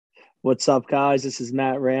What's up, guys? This is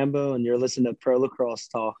Matt Rambo, and you're listening to Pro Lacrosse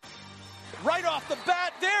Talk. Right off the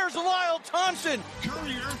bat, there's Lyle Thompson.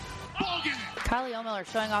 Courier, ballgame. Carly O'Miller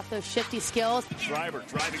showing off those shifty skills. Schreiber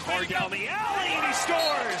driving hard down the alley, and he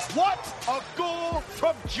scores. What a goal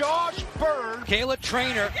from Josh Byrne. Kayla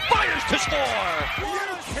Trainer fires to score. Are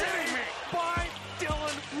you kidding me? By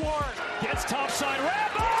Dylan Ward. Gets topside,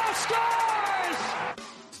 Rambo scores!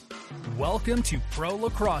 Welcome to Pro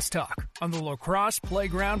Lacrosse Talk on the Lacrosse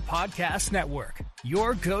Playground Podcast Network,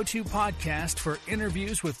 your go-to podcast for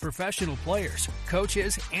interviews with professional players,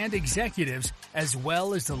 coaches, and executives, as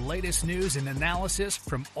well as the latest news and analysis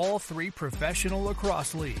from all three professional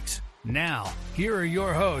lacrosse leagues. Now, here are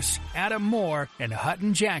your hosts, Adam Moore and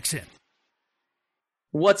Hutton Jackson.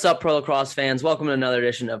 What's up, Pro Lacrosse fans? Welcome to another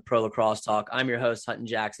edition of Pro Lacrosse Talk. I'm your host, Hutton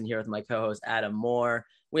Jackson, here with my co-host, Adam Moore.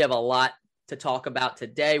 We have a lot to talk about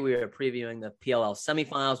today. We are previewing the PLL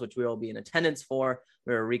semifinals, which we will be in attendance for.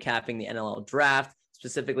 We're recapping the NLL draft,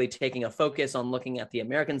 specifically taking a focus on looking at the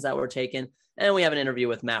Americans that were taken. And we have an interview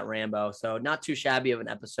with Matt Rambo. So not too shabby of an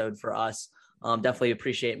episode for us. Definitely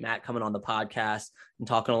appreciate Matt coming on the podcast and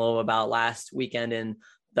talking a little bit about last weekend in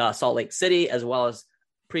the Salt Lake City, as well as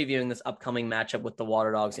previewing this upcoming matchup with the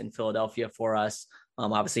Water Dogs in Philadelphia for us.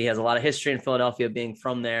 Obviously, he has a lot of history in Philadelphia, being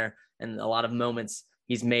from there, and a lot of moments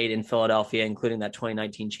he's made in Philadelphia, including that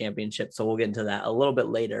 2019 championship. So we'll get into that a little bit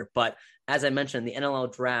later. But as I mentioned, the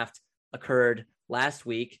NLL draft occurred last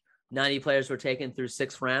week. 90 players were taken through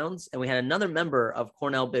 6 rounds, and we had another member of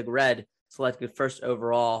Cornell Big Red selected first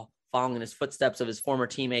overall, following in his footsteps of his former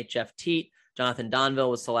teammate Jeff Teat. Jonathan Donville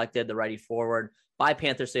was selected, the righty forward, by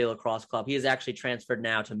Panther City Lacrosse Club. He is actually transferred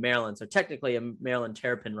now to Maryland, so technically a Maryland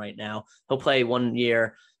Terrapin right now. He'll play 1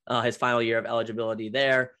 year, his final year of eligibility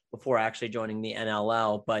there, before actually joining the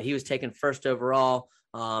NLL. But he was taken first overall.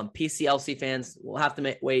 PCLC fans will have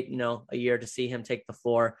to wait, a year to see him take the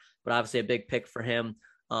floor, but obviously a big pick for him.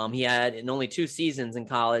 He had, in only 2 seasons in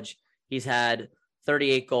college, he's had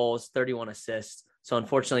 38 goals, 31 assists. So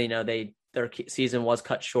unfortunately, their season was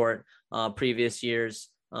cut short previous years.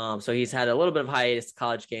 So he's had a little bit of hiatus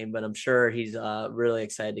college game, but I'm sure he's really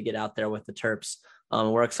excited to get out there with the Terps.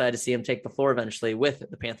 We're excited to see him take the floor eventually with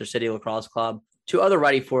the Panther City Lacrosse Club. 2 other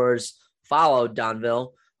righty forwards followed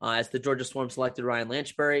Donville, as the Georgia Swarm selected Ryan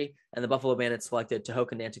Lanchbury and the Buffalo Bandits selected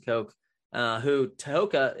Tehoka Nanticoke, who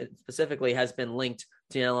Tehoka specifically has been linked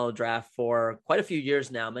to the NLL draft for quite a few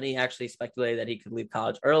years now. Many actually speculated that he could leave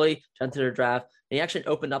college early to enter the draft. And he actually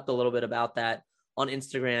opened up a little bit about that on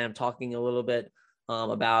Instagram, talking a little bit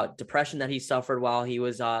about depression that he suffered while he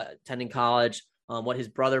was attending college, what his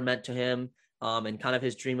brother meant to him, and kind of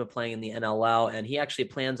his dream of playing in the NLL. And he actually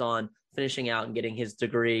plans on finishing out and getting his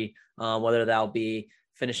degree, whether that'll be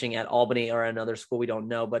finishing at Albany or another school, we don't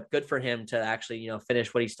know, but good for him to actually,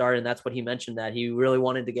 finish what he started. And that's what he mentioned, that he really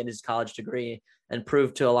wanted to get his college degree and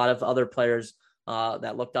prove to a lot of other players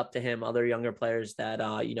that looked up to him, other younger players, that,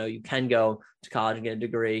 you can go to college and get a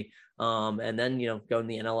degree, and then, go in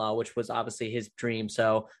the NLL, which was obviously his dream.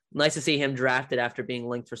 So nice to see him drafted after being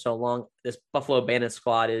linked for so long. This Buffalo Bandit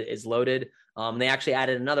squad is loaded. They actually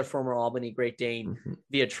added another former Albany Great Dane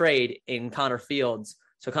via trade in Connor Fields.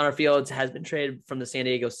 So Connor Fields has been traded from the San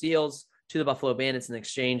Diego Seals to the Buffalo Bandits in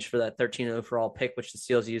exchange for that 13th overall pick, which the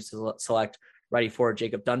Seals used to select righty forward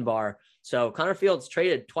Jacob Dunbar. So Connor Fields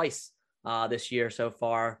traded twice this year so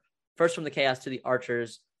far, first from the Chaos to the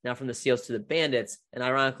Archers, now from the Seals to the Bandits. And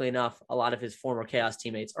ironically enough, a lot of his former Chaos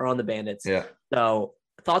teammates are on the Bandits. Yeah. So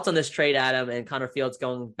thoughts on this trade, Adam, and Connor Fields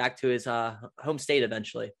going back to his home state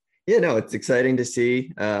eventually? Yeah, no, it's exciting to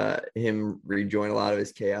see him rejoin a lot of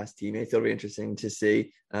his Chaos teammates. It'll be interesting to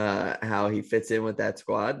see how he fits in with that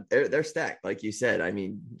squad. They're stacked, like you said. I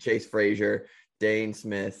mean, Chase Frazier, Dane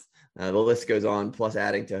Smith, the list goes on, plus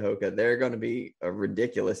adding Tehoka. They're going to be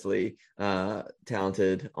ridiculously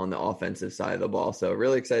talented on the offensive side of the ball. So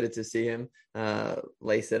really excited to see him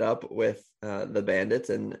lace it up with the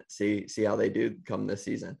Bandits and see how they do come this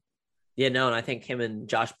season. Yeah, no, and I think him and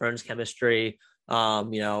Josh Byrne's chemistry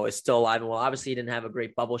is still alive. And well, obviously he didn't have a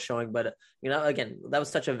great bubble showing, but again, that was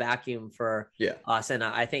such a vacuum for us. And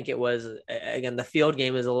I think it was, again, the field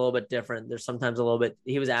game is a little bit different. There's sometimes a little bit,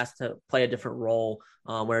 he was asked to play a different role,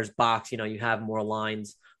 whereas box, you have more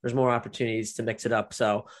lines, there's more opportunities to mix it up.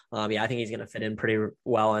 So I think he's going to fit in pretty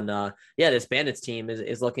well. And this Bandits team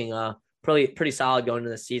is looking pretty solid going into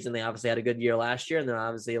the season. They obviously had a good year last year, and they're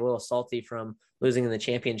obviously a little salty from losing in the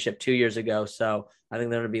championship 2 years ago. So I think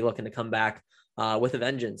they're going to be looking to come back with a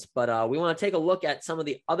vengeance. But we want to take a look at some of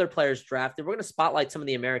the other players drafted. We're going to spotlight some of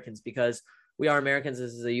the Americans because we are Americans.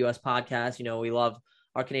 This is a U.S. podcast. We love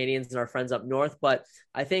our Canadians and our friends up north. But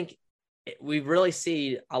I think we really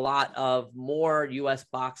see a lot of more U.S.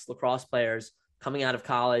 box lacrosse players coming out of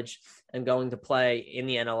college and going to play in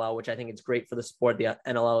the NLL, which I think is great for the sport. The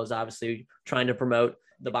NLL is obviously trying to promote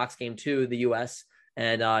the box game to the U.S.,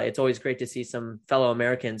 and it's always great to see some fellow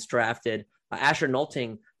Americans drafted. Asher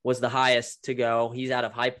Nolting was the highest to go. He's out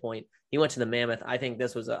of High Point. He went to the Mammoth. I think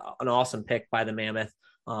this was an awesome pick by the Mammoth.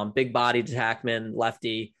 Big bodied attackman,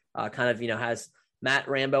 lefty, kind of, has Matt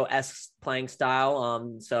Rambo-esque playing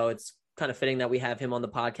style. So it's kind of fitting that we have him on the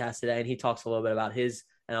podcast today, and he talks a little bit about his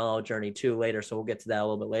NLL journey too later. So we'll get to that a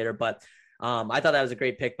little bit later. But I thought that was a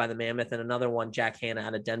great pick by the Mammoth. And another one, Jack Hanna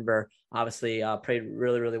out of Denver, obviously played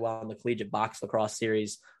really, really well in the collegiate box lacrosse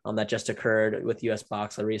series that just occurred with US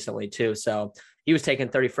Boxer recently too. So he was taken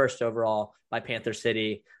 31st overall by Panther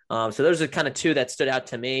City. So those are kind of two that stood out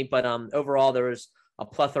to me. But overall, there was a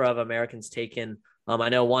plethora of Americans taken. I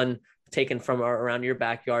know one taken from around your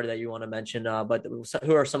backyard that you want to mention, but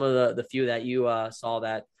who are some of the few that you saw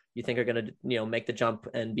that you think are going to, make the jump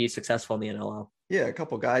and be successful in the NLL? Yeah, a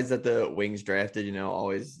couple guys that the Wings drafted,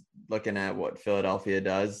 always looking at what Philadelphia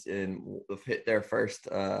does. And their first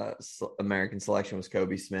American selection was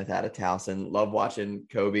Kobe Smith out of Towson. Love watching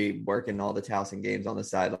Kobe working all the Towson games on the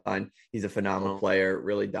sideline. He's a phenomenal player,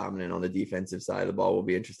 really dominant on the defensive side of the ball. We'll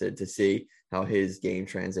be interested to see how his game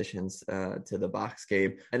transitions to the box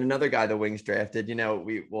game. And another guy the Wings drafted,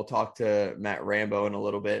 we'll talk to Matt Rambo in a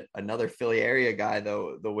little bit. Another Philly area guy,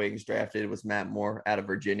 though, the Wings drafted was Matt Moore out of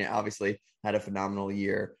Virginia. Obviously had a phenomenal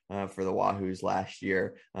year for the Wahoos last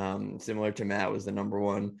year. Similar to Matt, was the number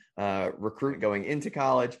one recruit going into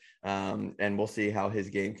college. And we'll see how his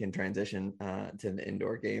game can transition to the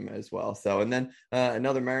indoor game as well. So, and then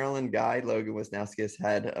another Maryland guy, Logan Wisnauskas,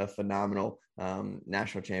 had a phenomenal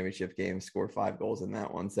national championship game, scored 5 goals in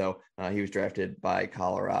that one. So he was drafted by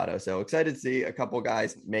Colorado. So excited to see a couple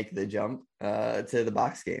guys make the jump to the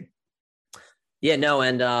box game. Yeah, no,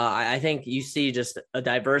 and I think you see just a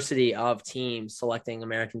diversity of teams selecting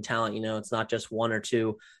American talent. It's not just one or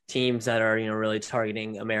two teams that are, really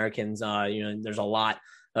targeting Americans. There's a lot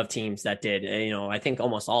of teams that did. I think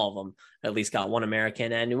almost all of them at least got one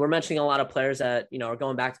American. And we're mentioning a lot of players that, are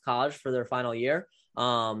going back to college for their final year.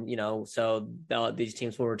 So these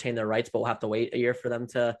teams will retain their rights, but we'll have to wait a year for them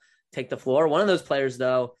to take the floor. One of those players,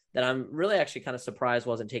 though, that I'm really actually kind of surprised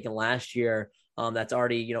wasn't taken last year, that's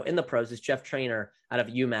already, in the pros, is Jeff Trainer out of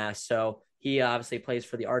UMass. So he obviously plays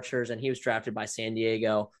for the Archers, and he was drafted by San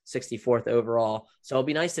Diego, 64th overall. So it'll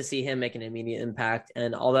be nice to see him make an immediate impact.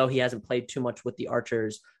 And although he hasn't played too much with the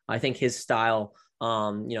Archers, I think his style,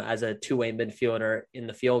 as a two-way midfielder in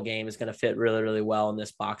the field game is going to fit really, really well in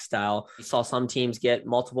this box style. You saw some teams get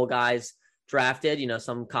multiple guys drafted.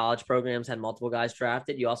 Some college programs had multiple guys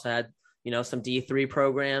drafted. You also had, some D3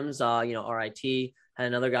 programs, RIT had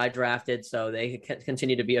another guy drafted. So they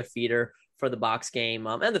continue to be a feeder for the box game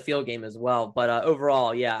and the field game as well. But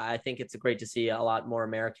overall, yeah, I think it's great to see a lot more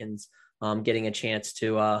Americans getting a chance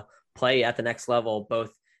to play at the next level,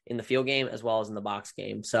 both in the field game as well as in the box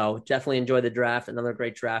game. So definitely enjoy the draft. Another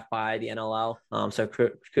great draft by the NLL. So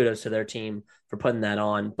kudos to their team for putting that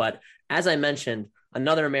on. But as I mentioned,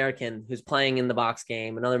 another American who's playing in the box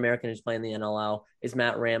game, another American who's playing the NLL is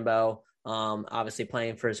Matt Rambo. Obviously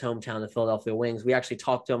playing for his hometown, the Philadelphia Wings. We actually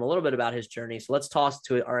talked to him a little bit about his journey. So let's toss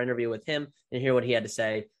to our interview with him and hear what he had to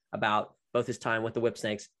say about both his time with the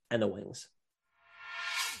Whipsnakes and the Wings.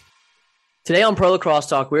 Today on Pro Lacrosse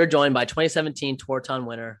Talk, we're joined by 2017 Tewaaraton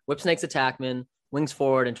winner, Whipsnakes attackman, Wings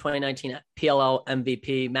forward, and 2019 PLL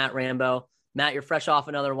MVP, Matt Rambo. Matt, you're fresh off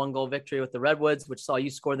another 1-goal victory with the Redwoods, which saw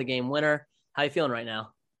you score the game winner. How are you feeling right now?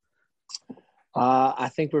 I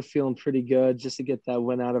think we're feeling pretty good just to get that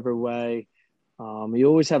win out of our way. You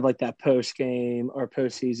always have like that post-game or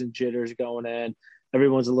postseason jitters going in.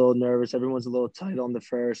 Everyone's a little nervous. Everyone's a little tight on the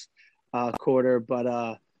first quarter.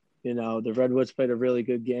 But, the Redwoods played a really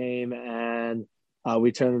good game, and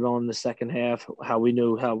we turned it on in the second half, how we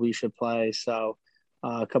knew how we should play. So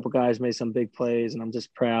a couple guys made some big plays, and I'm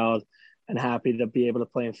just proud and happy to be able to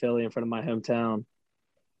play in Philly in front of my hometown.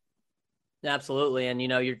 Absolutely. And,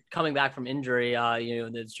 you're coming back from injury.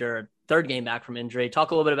 It's your third game back from injury.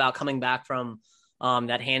 Talk a little bit about coming back from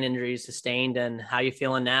that hand injury you sustained and how you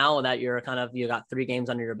feeling now that you got 3 games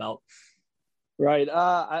under your belt. Right.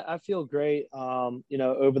 I feel great.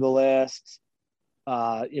 Over the last,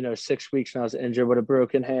 6 weeks when I was injured with a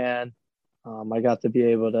broken hand, I got to be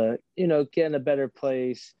able to, get in a better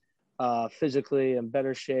place physically, in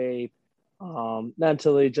better shape,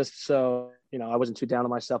 mentally, just so, I wasn't too down on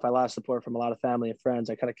myself. I lost support from a lot of family and friends.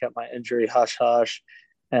 I kind of kept my injury hush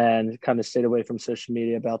and kind of stayed away from social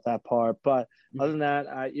media about that part. But other than that,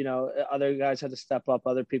 other guys had to step up.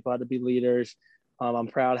 Other people had to be leaders. I'm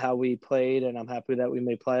proud how we played, and I'm happy that we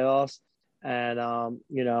made playoffs. And,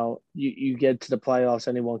 you get to the playoffs,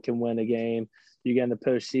 anyone can win a game. You get in the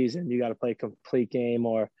postseason, you got to play a complete game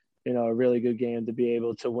or, a really good game to be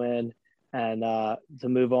able to win and to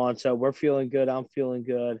move on. So we're feeling good. I'm feeling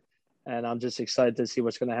good. And I'm just excited to see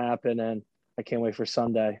what's going to happen. And I can't wait for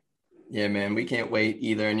Sunday. Yeah, man, we can't wait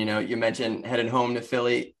either. And, you mentioned heading home to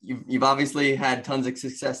Philly. You've obviously had tons of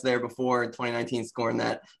success there before in 2019, scoring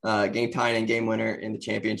that game tying and game winner in the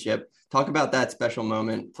championship. Talk about that special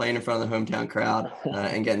moment, playing in front of the hometown crowd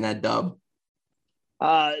and getting that dub.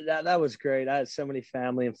 That was great. I had so many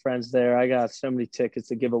family and friends there. I got so many tickets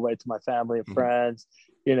to give away to my family and friends.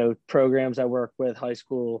 Programs I work with, high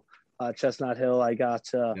school, Chestnut Hill, I got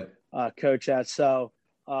to coach at. So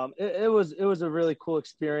it was a really cool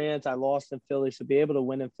experience. I lost in Philly, so be able to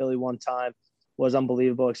win in Philly one time was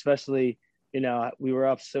unbelievable, especially, we were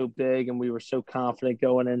up so big and we were so confident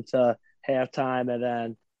going into halftime, and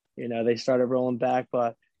then, they started rolling back.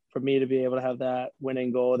 But for me to be able to have that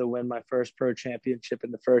winning goal to win my first pro championship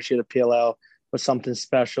in the first year of PLL was something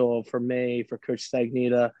special for me, for Coach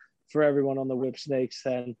Stagnita, for everyone on the Whip Snakes.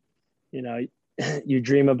 And, you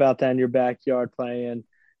dream about that in your backyard playing,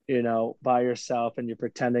 by yourself, and you're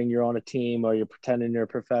pretending you're on a team or you're pretending you're a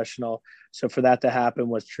professional. So for that to happen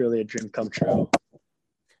was truly a dream come true.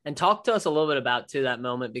 And talk to us a little bit about, too, that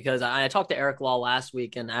moment, because I talked to Eric Law last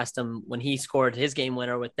week and asked him when he scored his game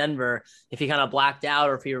winner with Denver, if he kind of blacked out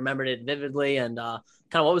or if he remembered it vividly, and kind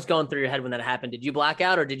of what was going through your head when that happened. Did you black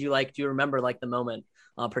out, or do you remember the moment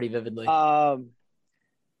pretty vividly? I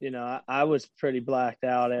was pretty blacked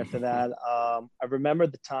out after that. I remember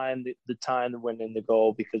the time winning the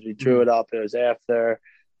goal because we drew it up. It was after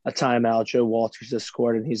a timeout. Joe Walters just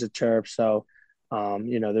scored, and he's a Terp. So,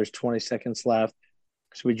 there's 20 seconds left.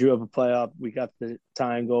 So we drew up a play up. We got the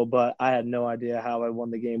tying goal, but I had no idea how I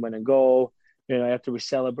won the game-winning goal. After we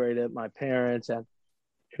celebrated, my parents and,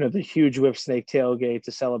 the huge Whip Snake tailgate,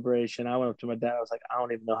 the celebration, I went up to my dad. I was like, I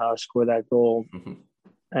don't even know how to score that goal.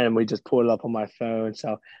 And we just pulled it up on my phone.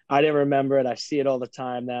 So I didn't remember it. I see it all the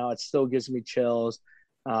time now. It still gives me chills.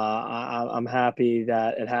 I'm happy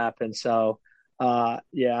that it happened. So, I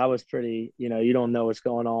was pretty, you don't know what's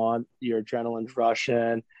going on. Your adrenaline's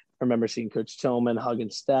rushing. I remember seeing Coach Tillman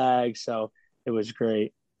hugging Stag. So it was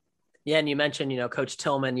great. Yeah, and you mentioned, Coach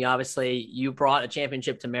Tillman, you brought a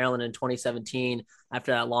championship to Maryland in 2017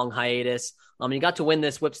 after that long hiatus. You got to win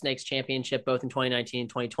this Whip Snakes championship both in 2019 and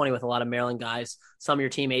 2020 with a lot of Maryland guys, some of your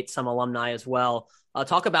teammates, some alumni as well.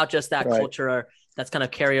 Talk about just that culture that's kind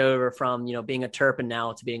of carry over from, being a Terp and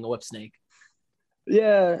now to being a Whip Snake.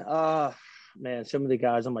 Yeah, man, some of the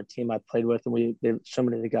guys on my team I played with, and so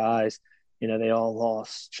many of the guys, they all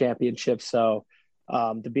lost championships. So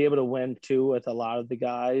to be able to win too with a lot of the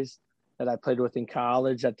guys that I played with in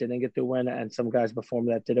college that didn't get to win, and some guys before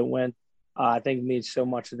me that didn't win, I think it means so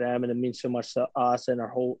much to them, and it means so much to us and our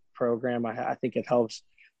whole program. I think it helps,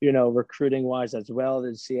 recruiting wise as well,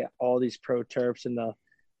 to see all these pro Terps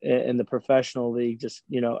in the professional league just,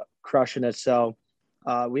 crushing it. So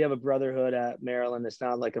we have a brotherhood at Maryland. It's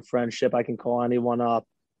not like a friendship. I can call anyone up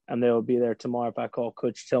and they will be there tomorrow. If I call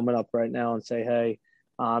Coach Tillman up right now and say, hey,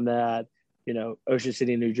 I'm at, Ocean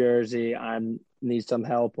City, New Jersey, I need some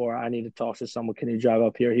help, or I need to talk to someone, can you drive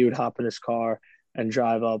up here? He would hop in his car and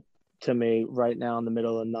drive up to me right now in the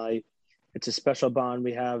middle of the night. It's a special bond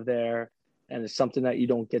we have there, and it's something that you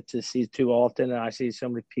don't get to see too often. And I see so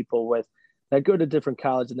many people that go to different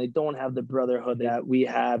colleges and they don't have the brotherhood that we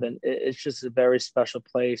have, and it's just a very special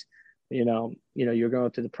place. You're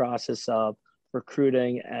going through the process of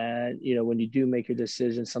recruiting, and when you do make your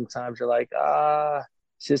decision, sometimes you're like,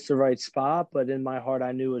 is this the right spot? But in my heart,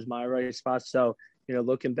 I knew it was my right spot. So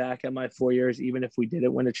looking back at my 4 years, even if we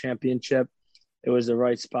didn't win a championship, it was the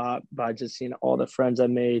right spot by just seeing all the friends I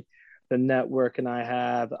made, the networking I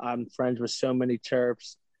have. I'm friends with so many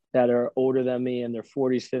Terps that are older than me in their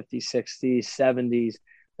 40s, 50s, 60s, 70s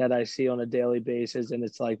that I see on a daily basis. And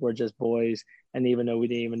it's like we're just boys. And even though we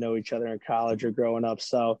didn't even know each other in college or growing up.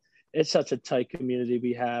 So it's such a tight community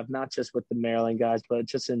we have, not just with the Maryland guys, but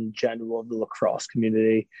just in general, the lacrosse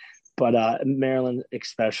community, but Maryland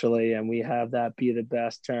especially. And we have that be the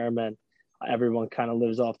best term, and everyone kind of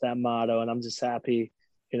lives off that motto. And I'm just happy,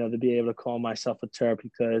 to be able to call myself a Terp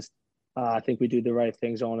because I think we do the right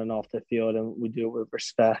things on and off the field, and we do it with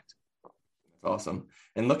respect. Awesome.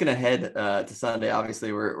 And looking ahead to Sunday,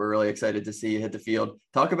 obviously we're really excited to see you hit the field.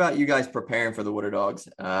 Talk about you guys preparing for the Water Dogs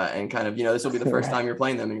and kind of, this will be the first time you're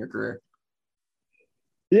playing them in your career.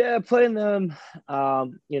 Yeah, playing them,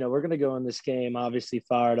 we're going to go in this game, obviously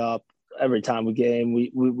fired up. Every time we game,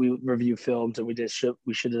 we review films, and we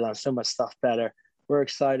should have done so much stuff better. we're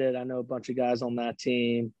excited. I know a bunch of guys on that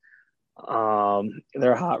team.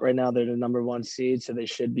 They're hot right now. They're the number 1 seed, so they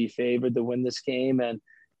should be favored to win this game. And,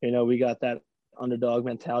 we got that underdog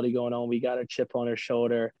mentality going on. We got a chip on our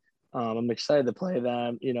shoulder. I'm excited to play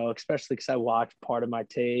them, especially because I watch Part of My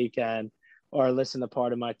Take or listen to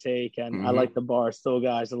Part of My Take. And I like the Barstool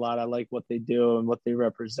guys a lot. I like what they do and what they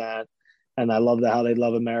represent. And I love how they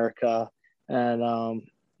love America. And,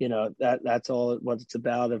 that's all what it's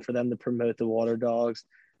about. And for them to promote the Water Dogs.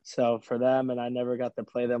 So for them, and I never got to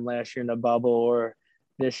play them last year in the bubble or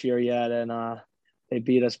this year yet. And they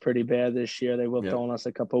beat us pretty bad this year. They whooped on us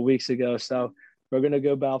a couple of weeks ago. So we're going to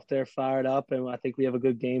go out there fired up. And I think we have a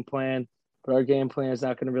good game plan. But our game plan is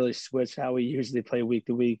not going to really switch how we usually play week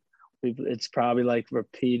to week. It's probably like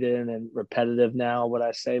repeated and repetitive now, what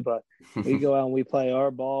I say. But we go out and we play our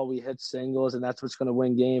ball. We hit singles, and that's what's going to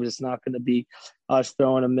win games. It's not going to be us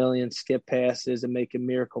throwing a million skip passes and making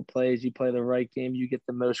miracle plays. You play the right game, you get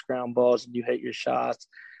the most ground balls, and you hit your shots.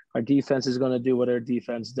 Our defense is going to do what our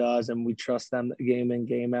defense does, and we trust them game in,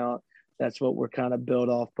 game out. That's what we're kind of built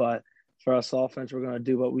off. But for us offense, we're going to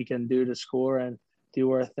do what we can do to score and do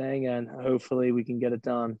our thing, and hopefully we can get it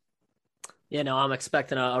done. I'm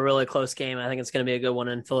expecting a really close game. I think it's going to be a good one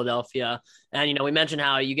in Philadelphia. And, we mentioned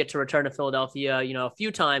how you get to return to Philadelphia, a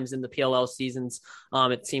few times in the PLL seasons,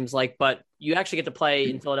 it seems like, but you actually get to play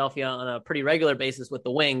in Philadelphia on a pretty regular basis with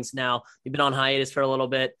the Wings. Now, you've been on hiatus for a little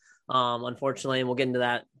bit, unfortunately, and we'll get into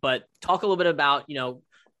that. But talk a little bit about,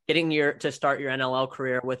 getting to start your NLL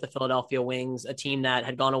career with the Philadelphia Wings, a team that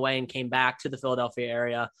had gone away and came back to the Philadelphia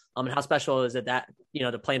area. And how special is it that,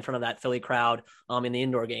 to play in front of that Philly crowd in the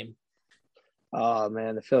indoor game? Oh,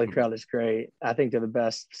 man, the Philly crowd is great. I think they're the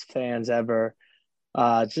best fans ever.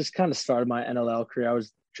 Just kind of started my NLL career. I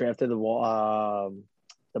was drafted the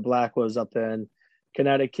Blackwoods up in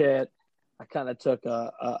Connecticut. I kind of took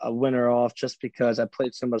a winter off just because I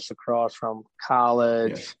played so much lacrosse from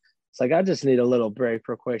college. Yeah. It's like I just need a little break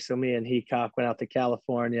real quick. So me and Heacock went out to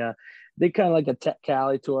California. Did kind of like a Tech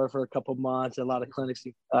Cali tour for a couple months, a lot of clinics,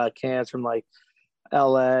 camps from like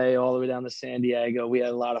LA all the way down to San Diego. We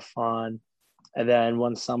had a lot of fun. And then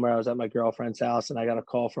one summer I was at my girlfriend's house and I got a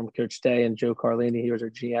call from Coach Day and Joe Carlini. He was our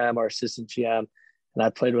GM, our assistant GM. And I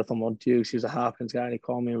played with him on Dukes. He was a Hopkins guy. And he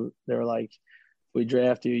called me. They were like, if we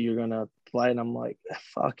draft you, you're going to play. And I'm like,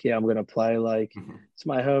 fuck yeah, I'm going to play. Like, it's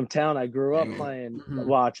my hometown. I grew up playing,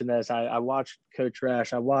 watching this. I watched Coach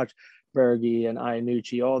Resch. I watched Berge and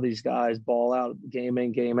Iannucci, all these guys ball out game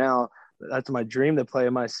in, game out. That's my dream, to play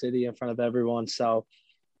in my city in front of everyone. So,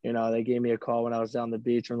 they gave me a call when I was down the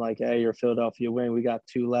beach and like, hey, you're a Philadelphia Wing. We got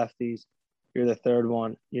 2 lefties. You're the third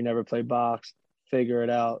one. You never play box. Figure it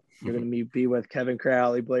out. You're going to be with Kevin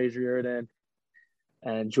Crowley, Blaze Riordan,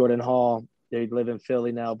 and Jordan Hall. They live in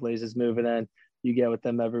Philly now. Blaze is moving in. You get with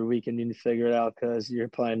them every week and you figure it out because you're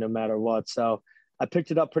playing no matter what. So I picked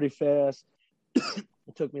it up pretty fast.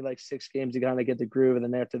 It took me like 6 games to kind of get the groove. And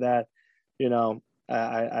then after that,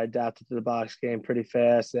 I adapted to the box game pretty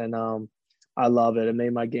fast. And I love it. It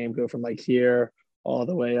made my game go from like here all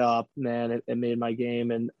the way up. Man, it made my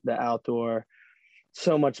game in the outdoor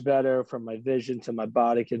so much better, from my vision to my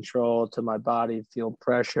body control to my body feel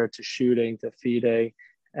pressure to shooting to feeding.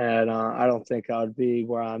 And I don't think I would be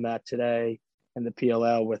where I'm at today in the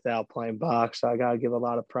PLL without playing box. So I got to give a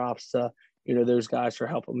lot of props to, those guys for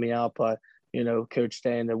helping me out. But, Coach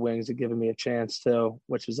Day and the Wings are giving me a chance too,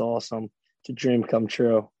 which is awesome. It's a dream come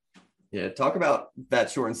true. Yeah, talk about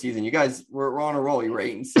that shortened season. You guys were on a roll. You were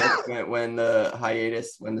 8-6 when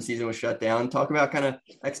the season was shut down. Talk about kind of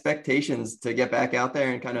expectations to get back out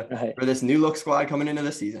there and kind of for this new look squad coming into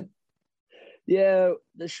the season. Yeah,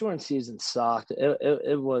 the shortened season sucked.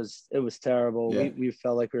 It was terrible. Yeah. We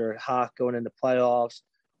felt like we were hot going into playoffs.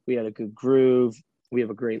 We had a good groove. We have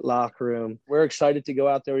a great locker room. We're excited to go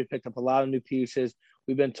out there. We picked up a lot of new pieces.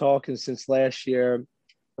 We've been talking since last year.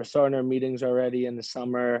 We're starting our meetings already in the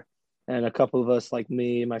summer. And a couple of us, like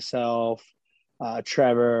me, myself,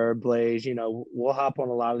 Trevor, Blaze, we'll hop on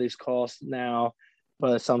a lot of these calls now,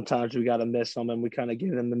 but sometimes we got to miss them, and we kind of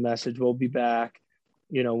give them the message we'll be back,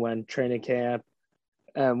 when training camp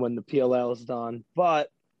and when the PLL is done. But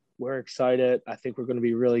we're excited. I think we're going to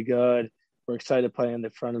be really good. We're excited playing in the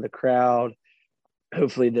front of the crowd.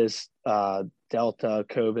 Hopefully this Delta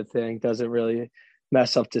COVID thing doesn't really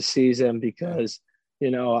mess up the season, because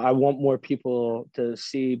I want more people to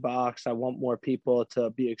see box. I want more people to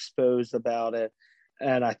be exposed about it.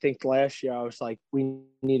 And I think last year I was like, we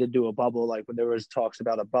need to do a bubble. Like when there was talks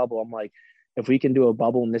about a bubble, I'm like, if we can do a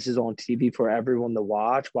bubble and this is on TV for everyone to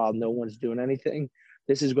watch while no one's doing anything,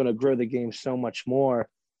 this is going to grow the game so much more.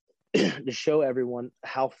 to show everyone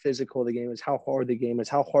how physical the game is, how hard the game is,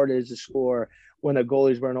 how hard it is to score when a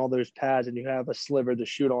goalie's wearing all those pads and you have a sliver to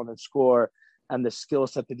shoot on and score, and the skill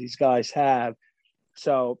set that these guys have.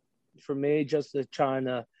 So for me, just to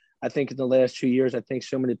China, I think in the last 2 years, I think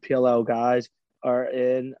so many PLL guys are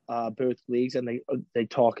in both leagues, and they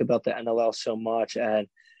talk about the NLL so much. And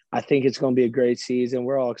I think it's going to be a great season.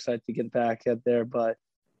 We're all excited to get back out there, but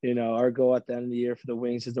our goal at the end of the year for the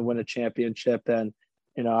Wings is to win a championship. And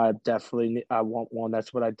I want one.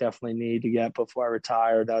 That's what I definitely need to get before I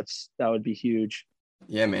retire. That would be huge.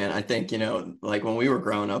 Yeah, man. I think, like when we were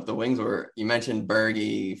growing up, the Wings you mentioned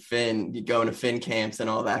Bergie, Finn, you going to Finn camps and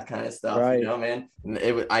all that kind of stuff, right. Man.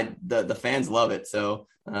 And the fans love it. So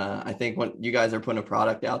I think when you guys are putting a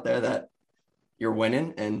product out there that you're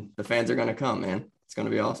winning, and the fans are going to come, man. It's going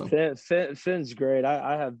to be awesome. Finn's great.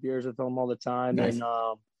 I have beers with him all the time. Nice. And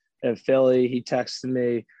in Philly, he texted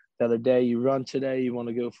me the other day, you run today, you want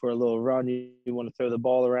to go for a little run, you want to throw the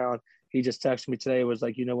ball around. He just texted me today, was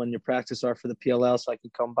like, when your practice are for the PLL, so I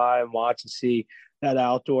can come by and watch and see that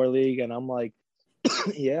outdoor league. And I'm like,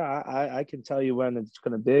 yeah, I can tell you when it's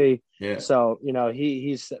going to be. Yeah. So,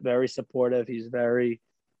 he's very supportive. He's very,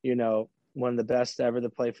 one of the best ever to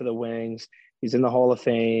play for the Wings. He's in the Hall of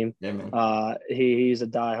Fame. Yeah, man. He's a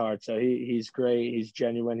diehard. So he's great. He's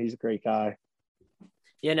genuine. He's a great guy.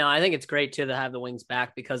 Yeah, no, I think it's great too to have the Wings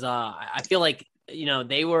back, because I feel like,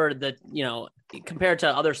 they were compared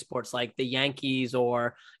to other sports like the Yankees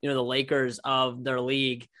or, the Lakers of their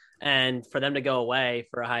league, and for them to go away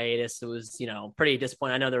for a hiatus, it was, pretty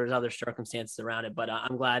disappointing. I know there was other circumstances around it, but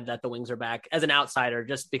I'm glad that the Wings are back as an outsider,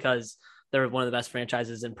 just because they're one of the best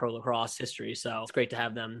franchises in pro lacrosse history. So it's great to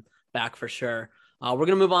have them back for sure. We're going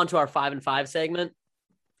to move on to our 5 and 5 segment,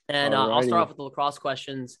 and I'll start off with the lacrosse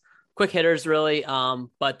questions. Quick hitters, really.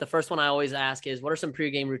 But the first one I always ask is, what are some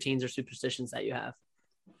pregame routines or superstitions that you have?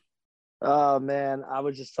 Oh, man, I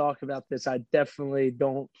was just talking about this. I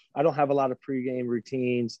don't have a lot of pregame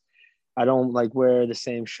routines. I don't wear the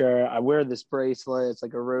same shirt. I wear this bracelet. It's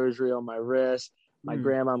like a rosary on my wrist. My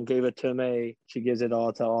grandmom gave it to me. She gives it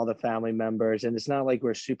all to all the family members. And it's not like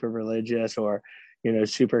we're super religious or,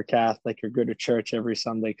 super Catholic or go to church every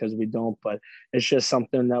Sunday, because we don't, but it's just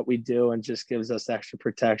something that we do and just gives us extra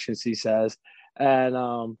protection, she says. And,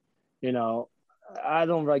 I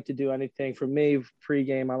don't like to do anything. For me,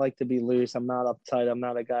 pregame, I like to be loose. I'm not uptight. I'm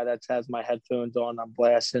not a guy that has my headphones on. I'm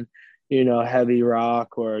blasting, heavy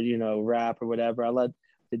rock or, rap or whatever. I let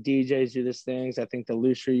the DJs do these things. I think the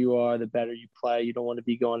looser you are, the better you play. You don't want to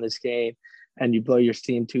be going this game and you blow your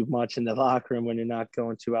steam too much in the locker room when you're not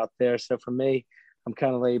going to out there. So for me, I'm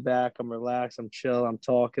kind of laid back. I'm relaxed. I'm chill. I'm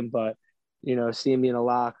talking, but see me in a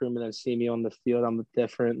locker room and then see me on the field, I'm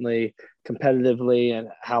differently, competitively, and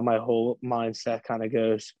how my whole mindset kind of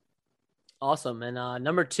goes. Awesome. And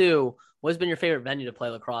number 2, what's been your favorite venue to play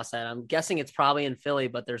lacrosse at? I'm guessing it's probably in Philly,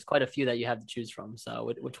 but there's quite a few that you have to choose from.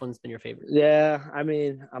 So which one's been your favorite? Yeah, I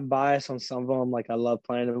mean, I'm biased on some of them. Like I love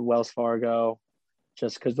playing in Wells Fargo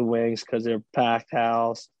just because the Wings, because they're packed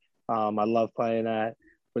house. I love playing at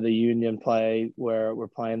where the Union play, where we're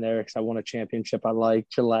playing there because I won a championship. I like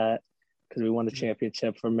Gillette because we won the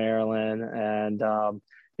championship for Maryland. And,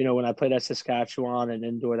 when I played at Saskatchewan and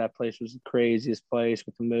indoor, that place was the craziest place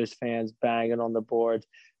with the most fans banging on the boards.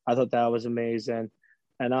 I thought that was amazing.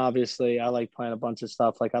 And obviously I like playing a bunch of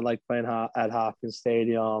stuff. Like I like playing at Hopkins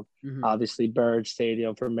Stadium. Obviously Burge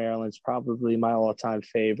Stadium for Maryland's probably my all-time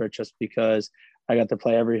favorite, just because I got to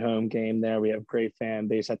play every home game there. We have great fan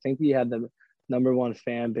base. I think we had the number 1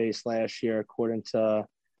 fan base last year, according to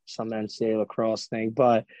some NCAA lacrosse thing.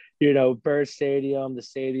 But, Burge Stadium, the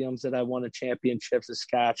stadiums that I won a championship,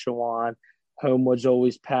 Saskatchewan, Homewood's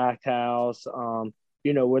always packed house.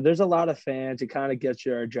 Where there's a lot of fans, it kind of gets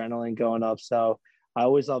your adrenaline going up. So I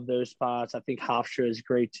always love those spots. I think Hofstra is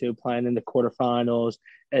great too, playing in the quarterfinals,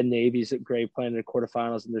 and Navy's great playing in the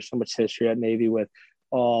quarterfinals. And there's so much history at Navy with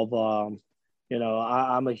all of,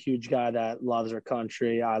 I'm a huge guy that loves our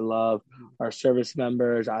country. I love our service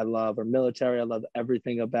members. I love our military. I love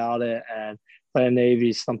everything about it. And playing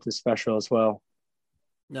Navy is something special as well.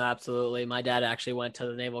 No, absolutely. My dad actually went to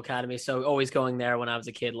the Naval Academy. So always going there when I was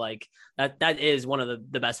a kid, like that is one of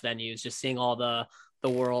the best venues. Just seeing all the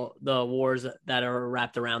wars that are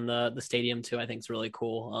wrapped around the stadium too, I think is really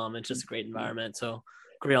cool. It's just a great environment. So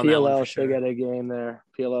agree on that one for sure. PLL should get a game there.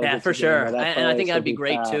 PLL, yeah, for sure. And I think that'd be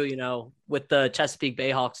great too, with the Chesapeake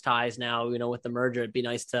Bayhawks ties now, with the merger, it'd be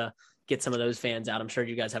nice to get some of those fans out. I'm sure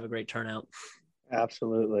you guys have a great turnout.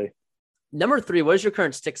 Absolutely. Number 3, what is your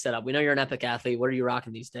current stick setup? We know you're an Epic athlete. What are you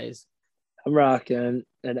rocking these days? I'm rocking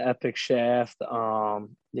an Epic shaft.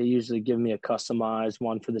 They usually give me a customized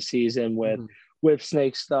one for the season with whip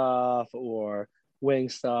snake stuff or wing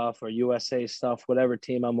stuff or USA stuff, whatever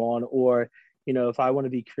team I'm on. Or, if I want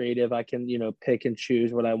to be creative, I can, pick and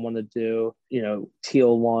choose what I want to do,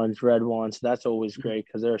 teal ones, red ones. That's always great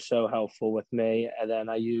because they're so helpful with me. And then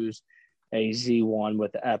I use a Z1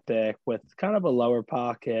 with Epic with kind of a lower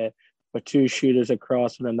pocket, with 2 shooters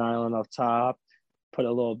across with a nylon up top. Put a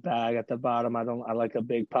little bag at the bottom. I like a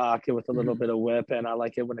big pocket with a little bit of whip, and I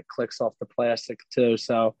like it when it clicks off the plastic too.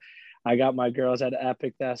 So I got my girls at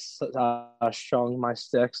Epic that's strung my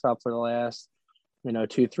sticks up for the last,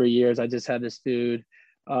 2-3 years. I just had this dude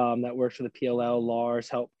that works for the PLL, Lars,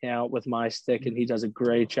 help me out with my stick, and he does a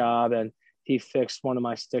great job. And he fixed one of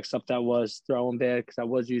my sticks up that was throwing bad because I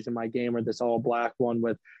was using my gamer, this all black one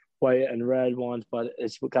with white and red ones, but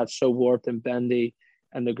it's got so warped and bendy.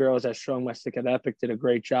 And the girls that strung my stick at Epic did a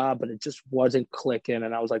great job, but it just wasn't clicking.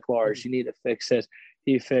 And I was like, Lars, you need to fix it.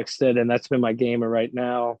 He fixed it, and that's been my gamer right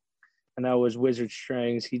now. And that was Wizard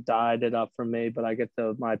Strings. He dyed it up for me, but I get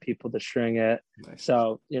my people to string it. Nice.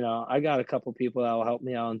 So, I got a couple people that will help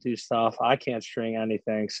me out and do stuff. I can't string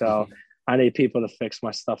anything, so I need people to fix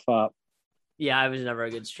my stuff up. Yeah, I was never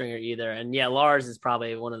a good stringer either. And yeah, Lars is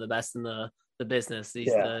probably one of the best in the business.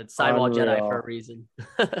 He's the sidewall Jedi for a reason.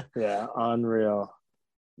 Yeah, unreal.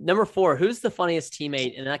 Number 4, who's the funniest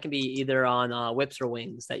teammate? And that can be either on whips or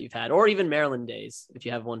wings that you've had, or even Maryland days, if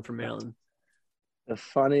you have one from Maryland. The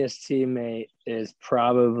funniest teammate is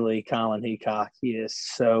probably Colin Heacock. He is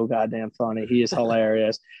so goddamn funny. He is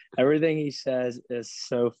hilarious. Everything he says is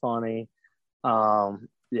so funny.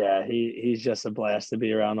 Yeah, he's just a blast to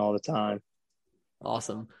be around all the time.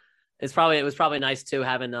 Awesome. It was probably nice too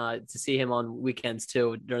having to see him on weekends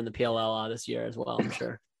too during the PLL this year as well, I'm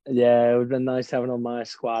sure. Yeah, it would have been nice having on my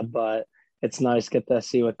squad, but it's nice to get to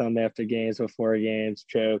see with them after games, before games,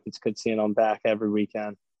 joke. It's good seeing them back every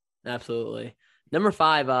weekend. Absolutely. Number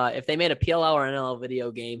 5, if they made a PLL or NLL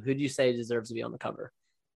video game, who do you say deserves to be on the cover?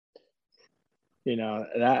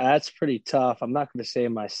 That's pretty tough. I'm not going to say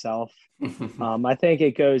myself. I think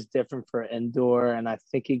it goes different for indoor, and I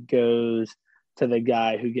think it goes to the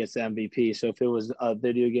guy who gets MVP. So if it was a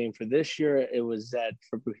video game for this year, it was Zed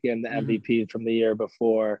for getting the MVP from the year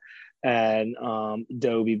before, and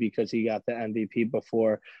Dobie because he got the MVP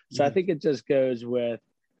before. So I think it just goes with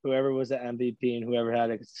whoever was the MVP and whoever had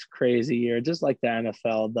a crazy year, just like the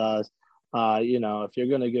NFL does. If you're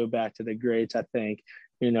going to go back to the greats, I think,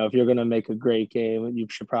 if you're going to make a great game, you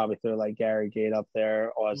should probably throw like Gary Gate up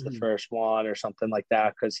there as the first one or something like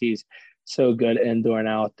that, because he's so good indoor and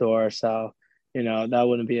outdoor. So, that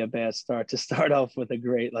wouldn't be a bad start to start off with a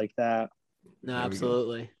great like that. No,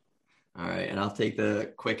 absolutely. All right. And I'll take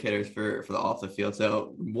the quick hitters for the off the field.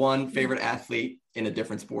 So one favorite athlete in a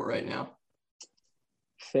different sport right now.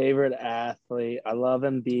 Favorite athlete. I love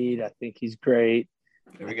Embiid. I think he's great.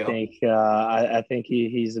 There we go. I think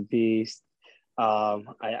he's a beast.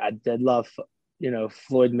 I did love,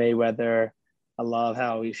 Floyd Mayweather. I love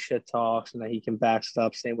how he shit talks and that he can back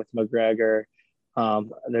stuff. Same with McGregor.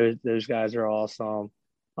 Those guys are awesome.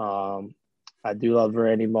 I do love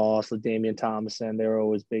Randy Moss, Damian Thomason. They were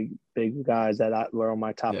always big guys that were on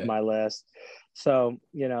my top of my list. So,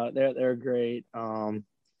 they're great. I'm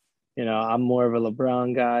more of a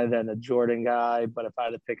LeBron guy than a Jordan guy, but if I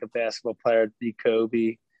had to pick a basketball player, it'd be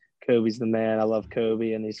Kobe. Kobe's the man. I love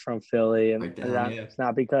Kobe, and he's from Philly. And it's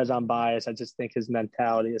not because I'm biased. I just think his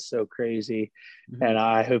mentality is so crazy. And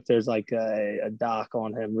I hope there's like a doc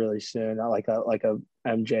on him really soon, like a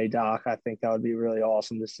MJ doc. I think that would be really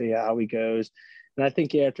awesome to see how he goes. And I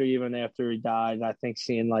think after he died, I think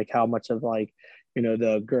seeing like how much of like,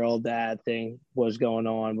 the girl dad thing was going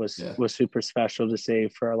on was super special to see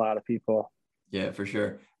for a lot of people. Yeah, for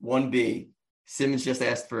sure. 1B. Simmons just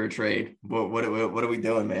asked for a trade. What are we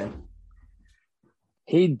doing, man?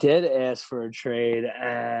 He did ask for a trade,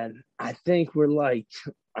 and I think we're like,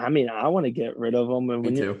 I want to get rid of him.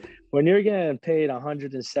 And when you're getting paid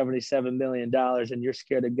 $177 million and you're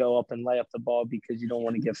scared to go up and lay up the ball because you don't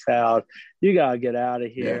want to get fouled, you gotta get out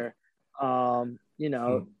of here.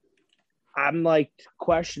 Yeah. I'm like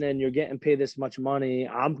questioning. You're getting paid this much money.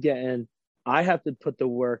 I have to put the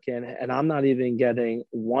work in, and I'm not even getting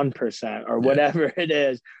 1% or whatever it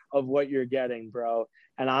is of what you're getting, bro.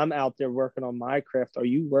 And I'm out there working on my craft. Are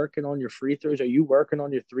you working on your free throws? Are you working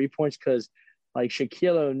on your 3 points? Because like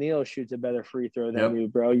Shaquille O'Neal shoots a better free throw than you,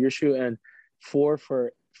 bro. You're shooting 4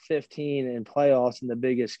 for 15 in playoffs in the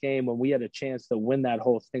biggest game when we had a chance to win that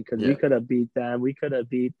whole thing, because we could have beat them. We could have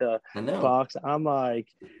beat the Bucks. I'm like,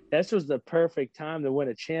 this was the perfect time to win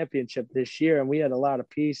a championship this year, and we had a lot of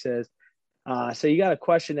pieces. So you got to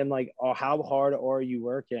question him, like, how hard are you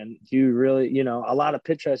working? Do you really, a lot of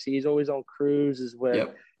pitchers, he's always on cruises with,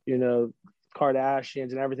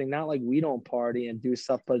 Kardashians and everything. Not like we don't party and do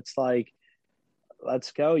stuff, but it's like,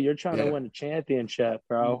 let's go. You're trying to win a championship,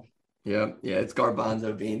 bro. Yeah. It's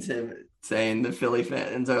Garbanzo Beans, him saying the Philly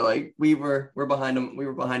fans are like, we're behind him. We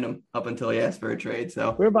were behind him up until he asked for a trade.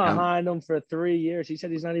 So we're behind him for 3 years. He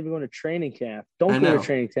said he's not even going to training camp. Don't go to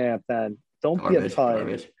training camp then. Don't be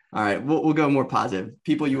uptight. All right, we'll go more positive.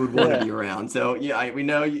 People you would want to be around. So we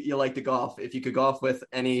know you like to golf. If you could golf with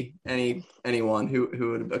anyone, who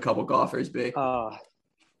would a couple golfers be?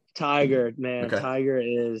 Tiger, man. Okay. Tiger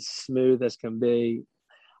is smooth as can be.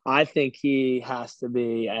 I think he has to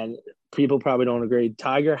be, and people probably don't agree,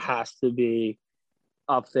 Tiger has to be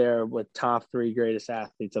up there with top 3 greatest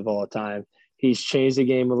athletes of all time. He's changed the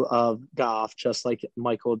game of golf just like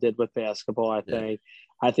Michael did with basketball, I think.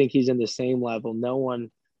 Yeah. I think he's in the same level. No one,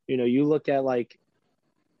 you look at like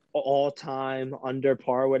all-time under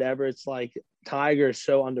par, whatever, it's like Tiger's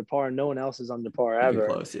so under par. No one else is under par ever.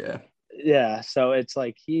 Close, yeah. Yeah, so it's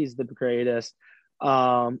like he's the greatest.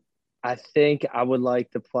 I think I would like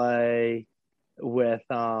to play with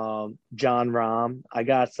John Rahm. I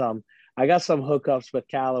got some hookups with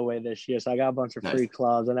Callaway this year, so I got a bunch of free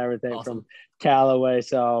clubs and everything from Callaway.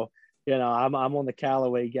 So I'm on the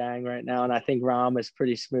Callaway gang right now, and I think Rahm is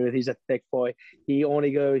pretty smooth. He's a thick boy. He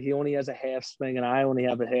only has a half swing, and I only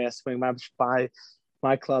have a half swing.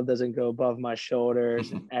 My club doesn't go above my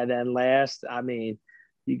shoulders. And then last, I mean,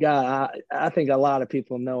 I think a lot of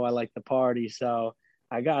people know I like to party, so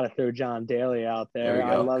I got to throw John Daly out there.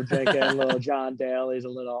 I love drinking a little John Daly's, a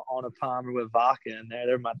little Arnold Palmer with vodka in there.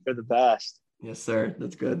 They're the best. Yes, sir.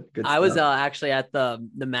 That's good. I was actually at the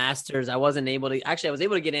Masters. I was able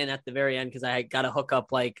to get in at the very end because I got a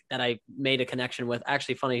hookup like that I made a connection with,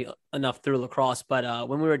 actually funny enough through lacrosse. But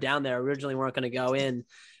when we were down there, originally we weren't going to go in,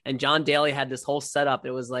 and John Daly had this whole setup.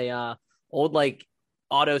 It was like old like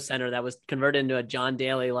auto center that was converted into a John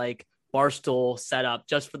Daly like Barstool setup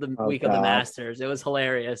just for the week of the Masters. It was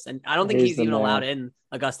hilarious. And I don't think he's even allowed in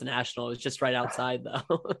Augusta National. It was just right outside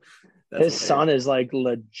though. His son is like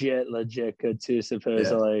legit good too,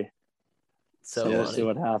 supposedly. Yeah. So we'll see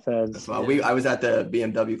what happens. Well, I was at the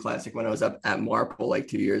BMW Classic when I was up at Marple like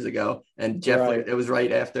 2 years ago, and it was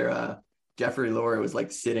right after Jeffrey Lurie was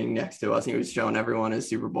like sitting next to us. And he was showing everyone his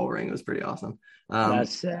Super Bowl ring. It was pretty awesome.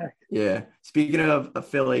 That's sick. Yeah. Speaking of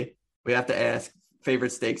Philly, we have to ask,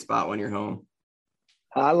 favorite steak spot when you're home?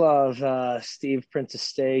 I love Steve Prince's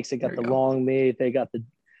Steaks. They got the long meat. They got the,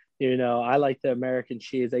 I like the American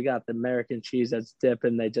cheese. They got the American cheese that's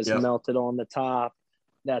dipping. They just melt it on the top.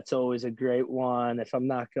 That's always a great one. If I'm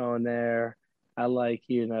not going there, I like,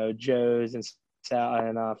 Joe's and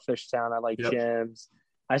Fishtown. I like Jim's.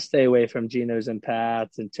 I stay away from Geno's and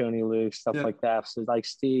Pat's and Tony Luke's, stuff like that. So like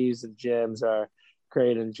Steve's and Jim's are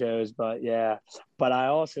great and Joe's, but I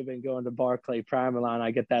also been going to Barclay Primaline.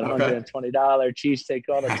 I get that $120 cheesesteak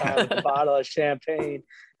all the time with a bottle of champagne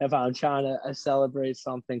if I'm trying to celebrate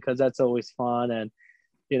something, because that's always fun. And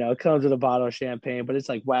it comes with a bottle of champagne, but it's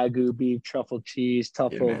like Wagyu beef, truffle cheese,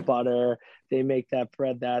 truffle butter. They make that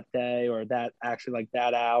bread that day, or that actually like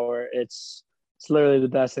that hour. It's literally the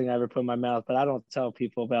best thing I ever put in my mouth, but I don't tell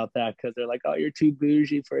people about that because they're like, oh, you're too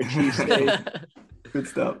bougie for a cheesesteak. Good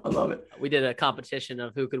stuff. I love it. We did a competition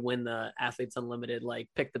of who could win the Athletes Unlimited, like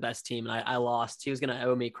pick the best team. And I lost. He was going to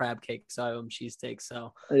owe me crab cake, so I owe him cheesesteak.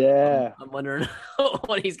 So I'm wondering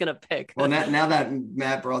what he's going to pick. Well, now that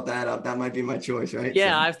Matt brought that up, that might be my choice, right?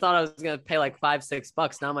 Yeah. So. I thought I was going to pay like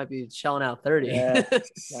 $5-6. Now I might be shelling out 30. Yeah,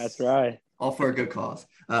 that's right. All for a good cause.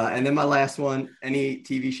 And then my last one, any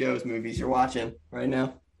TV shows, movies you're watching right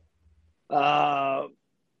now?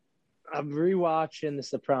 I'm rewatching The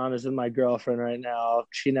Sopranos with my girlfriend right now.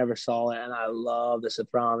 She never saw it, and I love The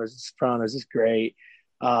Sopranos. The Sopranos is great.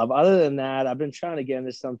 Other than that, I've been trying to get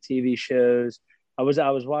into some TV shows. I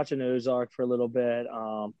was watching Ozark for a little bit.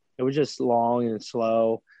 It was just long and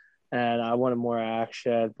slow, and I wanted more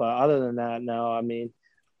action. But other than that, no. I mean,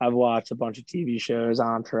 I've watched a bunch of TV shows,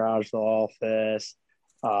 Entourage, The Office.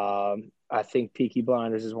 I think Peaky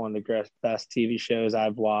Blinders is one of the best TV shows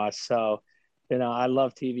I've watched. So, I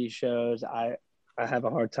love TV shows. I have a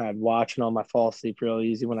hard time watching them. I fall asleep real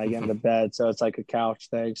easy when I get into bed. So it's like a couch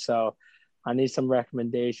thing. So I need some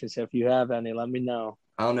recommendations. So if you have any, let me know.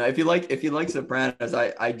 I don't know. If you like Sopranos,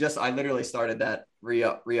 I literally started that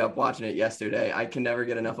re-up watching it yesterday. I can never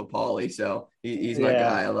get enough of Paulie. So he's my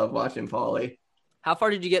guy. I love watching Paulie. How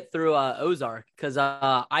far did you get through Ozark? Because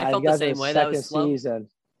I felt the same way. That was slow. Season.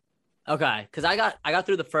 Okay, because I got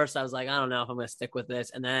through the first. I was like, I don't know if I'm going to stick with this.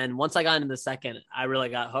 And then once I got into the second, I really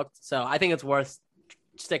got hooked. So I think it's worth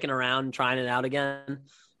sticking around and trying it out again,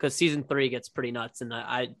 because season 3 gets pretty nuts, and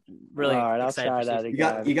I really all right, I'll excited try for that season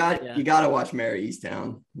again. You got to watch Mary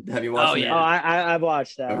Easttown. Have you watched? Oh, Mary? yeah. Oh, I've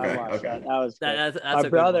watched that. Okay, I watched okay. that. That was good. That's My a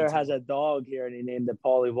brother good one, has too. a dog here, and he named it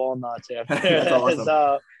Paulie Walnuts after That's it. awesome.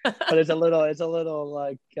 So, but it's a little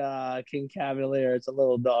like King Cavalier. It's a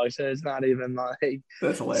little dog, so it's not even like.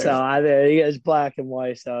 That's hilarious. So it's black and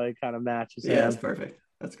white, so it kind of matches Yeah, him. that's perfect.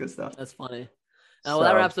 That's good stuff. That's funny. Well,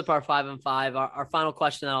 that wraps up our 5 and 5. Our final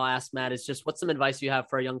question that I'll ask, Matt, is just what's some advice you have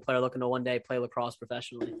for a young player looking to one day play lacrosse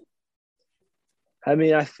professionally? I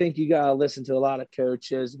mean, I think you got to listen to a lot of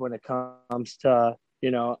coaches when it comes to,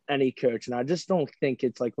 any coach. And I just don't think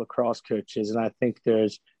it's like lacrosse coaches. And I think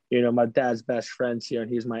there's, my dad's best friends here,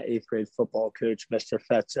 and he's my 8th grade football coach, Mr.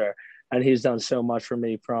 Fetzer. And he's done so much for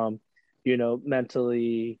me from,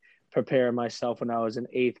 mentally preparing myself when I was in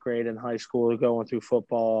 8th grade in high school, going through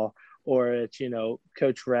football. Or it's,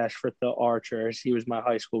 Coach Rashford, the Archers. He was my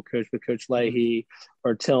high school coach with Coach Leahy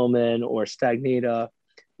or Tillman or Stagnita.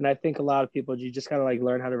 And I think a lot of people, you just got to like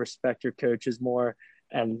learn how to respect your coaches more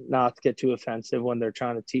and not get too offensive when they're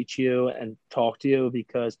trying to teach you and talk to you,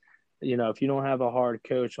 because, if you don't have a hard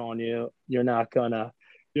coach on you, you're not gonna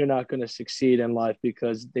succeed in life,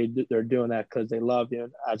 because they're doing that because they love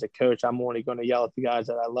you. As a coach, I'm only going to yell at the guys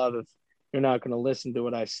that I love. If you're not going to listen to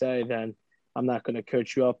what I say, then I'm not going to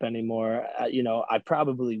coach you up anymore. I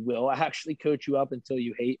probably will actually coach you up until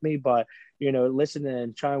you hate me, but, listen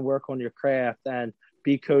and try and work on your craft and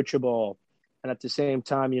be coachable. And at the same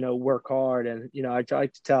time, work hard. And, I try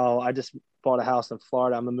to tell, I just bought a house in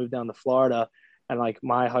Florida. I'm going to move down to Florida. And like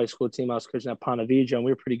my high school team, I was coaching at Ponte Vedra, and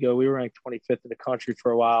we were pretty good. We were ranked 25th in the country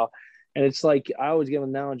for a while. And it's like, I always give an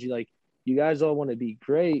analogy, like, you guys all want to be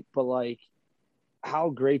great, but like, how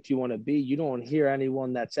great do you want to be? You don't hear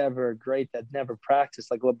anyone that's ever great that never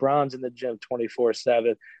practiced. Like LeBron's in the gym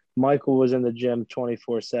 24/7. Michael was in the gym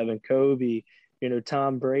 24/7. Kobe,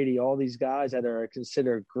 Tom Brady, all these guys that are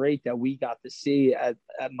considered great that we got to see at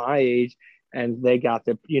my age, and they got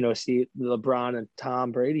to, see LeBron and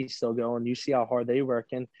Tom Brady still going. You see how hard they work.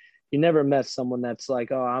 And you never met someone that's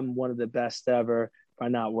like, oh, I'm one of the best ever by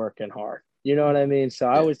not working hard. You know what I mean? So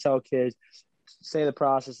I always tell kids, stay the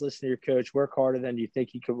process, listen to your coach, work harder than you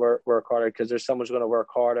think you could work harder, because there's someone's going to work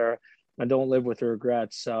harder, and don't live with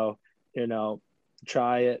regrets. So,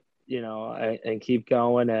 try it, and keep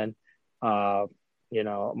going. And, my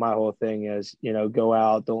whole thing is, go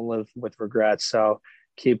out, don't live with regrets. So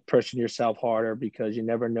keep pushing yourself harder, because you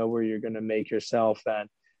never know where you're going to make yourself. And,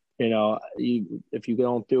 if you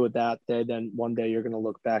don't do it that day, then one day you're going to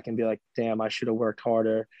look back and be like, damn, I should have worked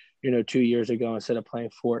harder, 2 years ago, instead of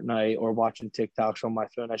playing Fortnite or watching TikToks on my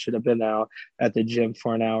phone. I should have been out at the gym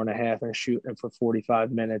for an hour and a half and shooting for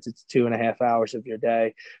 45 minutes. It's 2.5 hours of your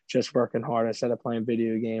day just working hard instead of playing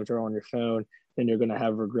video games or on your phone. Then you're going to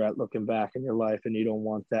have regret looking back in your life, and you don't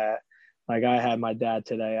want that. Like, I had my dad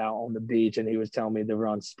today out on the beach, and he was telling me to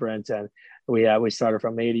run sprints, and we started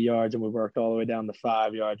from 80 yards, and we worked all the way down to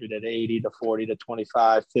 5 yards. We did 80 to 40 to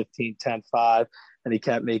 25, 15, 10, 5. And he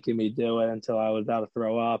kept making me do it until I was about to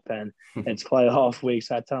throw up. And it's playoff week,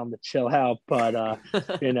 so I tell him to chill out. But,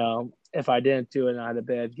 if I didn't do it and I had a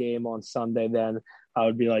bad game on Sunday, then I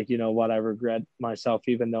would be like, you know what, I regret myself,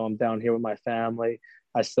 even though I'm down here with my family.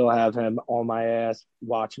 I still have him on my ass,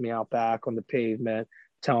 watching me out back on the pavement,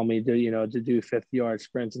 telling me to do 50-yard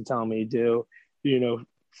sprints, and telling me to do,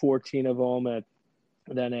 14 of them. And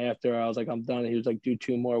then after I was like, I'm done. He was like, do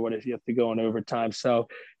 2 more. What if you have to go in overtime? So,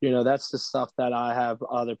 that's the stuff that I have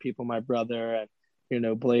other people, my brother,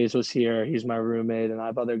 and, Blaze was here. He's my roommate, and I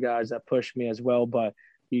have other guys that push me as well. But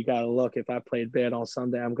you got to look, if I played bad on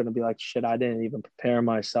Sunday, I'm going to be like, shit, I didn't even prepare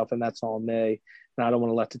myself, and that's on me. And I don't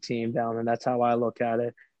want to let the team down. And that's how I look at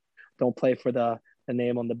it. Don't play for the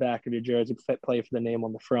name on the back of your jersey, play for the name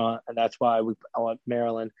on the front. And that's why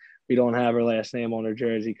Maryland, we don't have her last name on her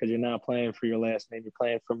jersey, because you're not playing for your last name. You're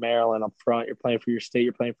playing for Maryland up front. You're playing for your state.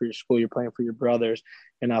 You're playing for your school. You're playing for your brothers.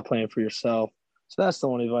 You're not playing for yourself. So that's the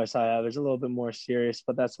only advice I have. It's a little bit more serious,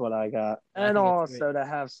 but that's what I got. And also to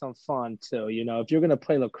have some fun too. If you're going to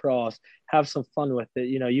play lacrosse, have some fun with it.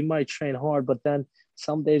 You might train hard, but then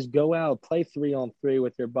some days go out, play 3-on-3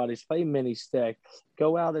 with your buddies, play mini stick,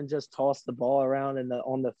 go out and just toss the ball around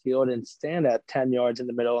on the field, and stand at 10 yards in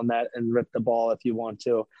the middle of that and rip the ball if you want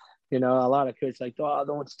to. A lot of coaches like, oh,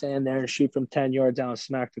 don't stand there and shoot from 10 yards down and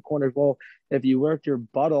smack the corners. Well, if you worked your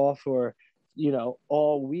butt off or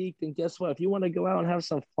all week, then guess what? If you want to go out and have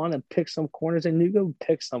some fun and pick some corners, and you go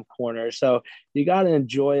pick some corners. So you got to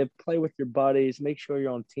enjoy it, play with your buddies, make sure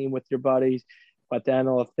you're on team with your buddies. But the end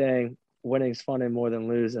of the thing, winning's funny more than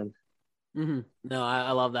losing. Mm-hmm. No,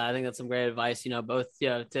 I love that. I think that's some great advice, both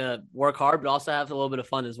to work hard, but also have a little bit of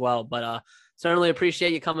fun as well. But certainly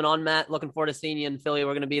appreciate you coming on, Matt. Looking forward to seeing you in Philly.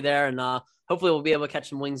 We're going to be there, and hopefully we'll be able to catch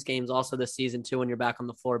some Wings games also this season too when you're back on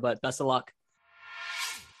the floor. But best of luck.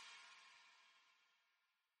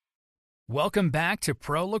 Welcome back to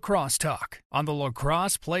Pro Lacrosse Talk on the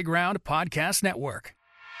Lacrosse Playground Podcast Network.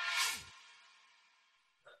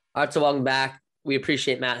 All right, so welcome back. We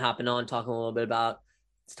appreciate Matt hopping on, talking a little bit about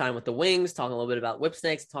his time with the Wings, talking a little bit about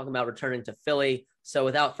Whipsnakes, talking about returning to Philly. So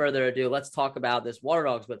without further ado, let's talk about this Water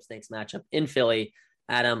Dogs Whipsnakes matchup in Philly.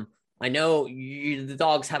 Adam, I know the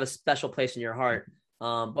Dogs have a special place in your heart,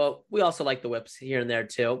 but we also like the Whips here and there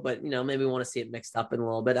too. But, maybe we want to see it mixed up in a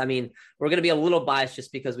little bit. I mean, we're going to be a little biased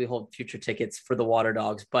just because we hold future tickets for the Water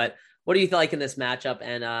Dogs. But what do you like in this matchup,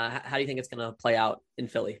 and how do you think it's going to play out in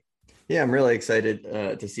Philly? Yeah, I'm really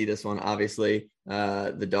excited to see this one. Obviously,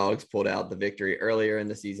 the Dogs pulled out the victory earlier in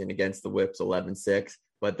the season against the Whips 11-6,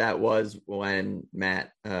 but that was when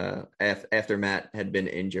Matt, after Matt had been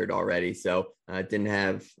injured already. So didn't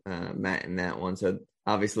have Matt in that one. So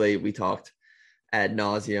obviously we talked ad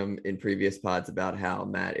nauseum in previous pods about how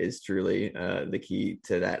Matt is truly the key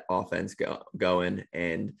to that offense going.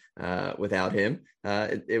 And without him,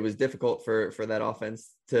 it was difficult for that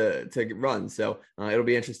offense to run. So it'll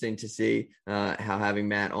be interesting to see how having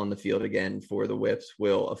Matt on the field again for the Whips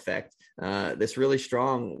will affect this really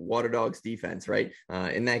strong Water Dogs defense, right?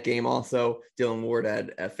 In that game also, Dylan Ward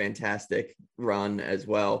had a fantastic run as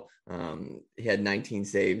well. He had 19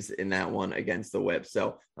 saves in that one against the Whips.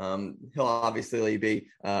 So he'll obviously be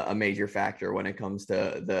a major factor when it comes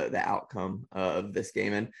to the outcome of this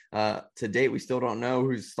game. And to date, we still don't know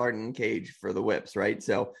who's starting in cage for the Whips, right?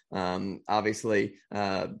 So obviously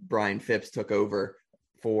Brian Phipps took over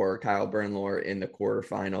for Kyle Bernlohr in the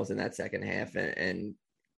quarterfinals in that second half and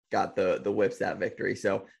got the Whips that victory.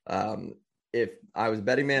 So if I was a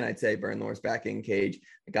betting man, I'd say Bernlohr's back in cage.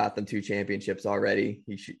 Got them 2 championships already.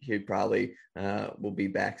 He probably will be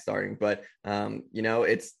back starting, but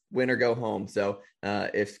it's win or go home. So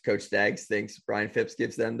if Coach Staggs thinks Brian Phipps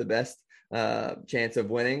gives them the best chance of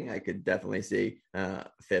winning, I could definitely see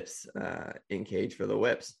Phipps in cage for the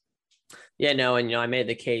Whips. Yeah, no, and I made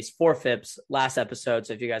the case for Phipps last episode.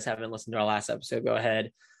 So if you guys haven't listened to our last episode, go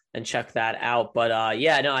ahead and check that out. But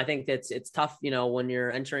I think it's tough, when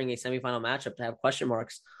you're entering a semifinal matchup to have question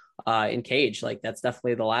marks in cage. Like that's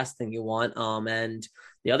definitely the last thing you want. And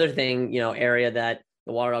the other thing, area that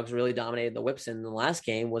the Water Dogs really dominated the Whips in the last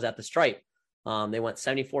game was at the stripe. They went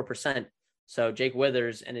 74%. So Jake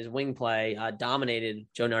Withers and his wing play dominated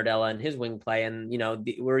Joe Nardella and his wing play. And,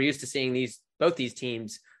 we're used to seeing both these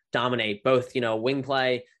teams dominate both, wing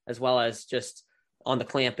play as well as just on the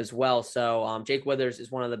clamp as well. So Jake Withers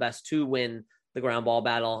is one of the best to win the ground ball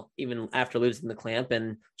battle, even after losing the clamp.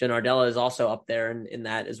 And Joe Nardella is also up there in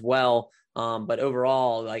that as well. But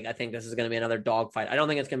overall, I think this is going to be another dogfight. I don't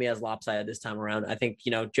think it's going to be as lopsided this time around. I think,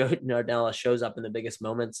 Joe Nardella shows up in the biggest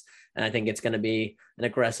moments, and I think it's going to be an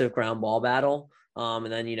aggressive ground ball battle.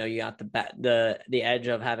 And then, you got the edge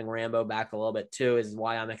of having Rambo back a little bit too, is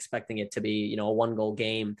why I'm expecting it to be, a 1-goal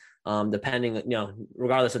game, depending,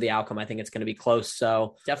 regardless of the outcome. I think it's going to be close.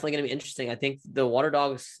 So definitely going to be interesting. I think the Water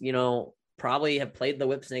Dogs, probably have played the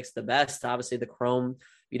Whipsnakes the best. Obviously the Chrome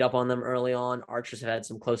beat up on them early on. Archers have had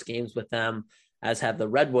some close games with them, as have the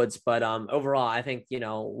Redwoods. But overall, I think,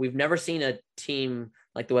 we've never seen a team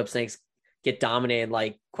like the Whipsnakes get dominated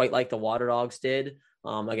quite like the Water Dogs did.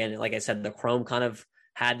 Again, like I said, the Chrome kind of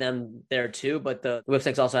had them there too, but the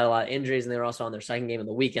Whipsnakes also had a lot of injuries, and they were also on their second game of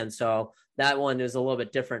the weekend. So that one is a little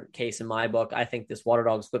bit different case in my book. I think this Water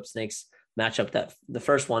Dogs Whipsnakes matchup, that the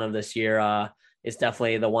first one of this year, is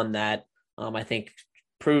definitely the one that I think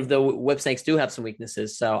proved the Whipsnakes do have some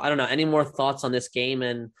weaknesses. So I don't know, any more thoughts on this game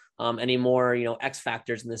and any more, X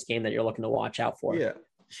factors in this game that you're looking to watch out for? Yeah.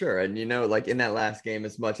 Sure. And, in that last game,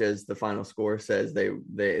 as much as the final score says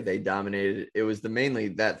they dominated, it was mainly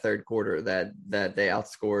that third quarter that they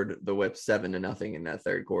outscored the Whips 7-0 in that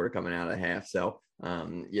third quarter coming out of half. So,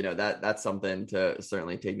 that's something to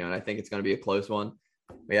certainly take note. I think it's going to be a close one.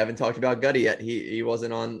 We haven't talked about Gutty yet. He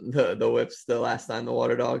wasn't on the Whips the last time the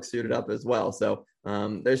Water Dogs suited up as well. So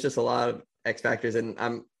there's just a lot of X factors, and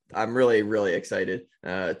I'm really, really excited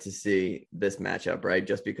to see this matchup, right?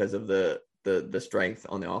 Just because of the strength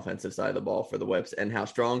on the offensive side of the ball for the Whips, and how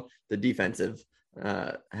strong the defensive,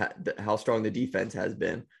 how strong the defense has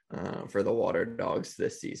been for the Water Dogs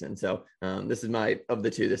this season. So this is of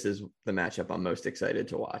the two, this is the matchup I'm most excited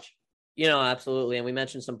to watch. Absolutely. And we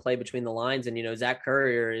mentioned some play between the lines, and, Zach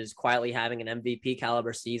Currier is quietly having an MVP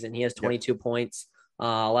caliber season. He has 22 points,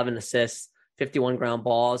 11 assists, 51 ground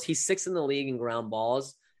balls. He's 6th in the league in ground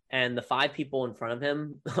balls, and the 5 people in front of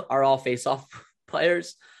him are all face-off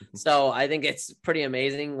players. So I think it's pretty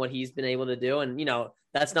amazing what he's been able to do. And, you know,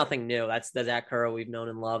 that's nothing new. That's the Zach Curry we've known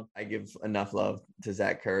and loved. I give enough love to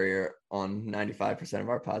Zach Curry on 95% of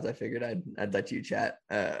our pods. I figured I'd let you chat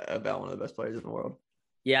about one of the best players in the world.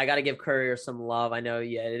 Yeah, I got to give Curry some love. I know,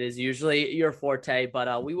 yeah, it is usually your forte,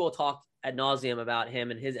 but we will talk ad nauseum about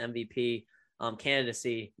him and his MVP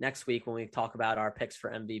candidacy next week when we talk about our picks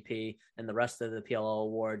for MVP and the rest of the PLL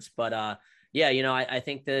awards. But yeah, you know, I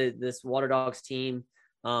think this Water Dogs team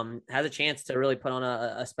has a chance to really put on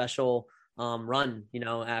a special run, you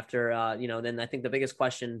know, after, you know, then I think the biggest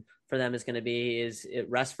question for them is going to be, is it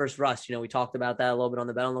rest versus rust? You know, we talked about that a little bit on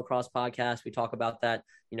the Bet on Lacrosse podcast. We talk about that,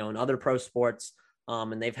 you know, in other pro sports,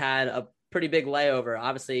 and they've had a pretty big layover.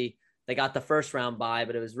 Obviously, they got the first round bye,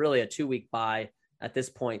 but it was really a 2-week bye at this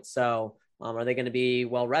point. So are they going to be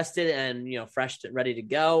well rested and, you know, fresh, ready to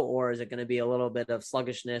go? Or is it going to be a little bit of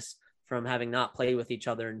sluggishness from having not played with each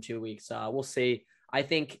other in 2 weeks? We'll see. I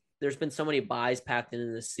think there's been so many buys packed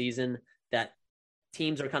into this season that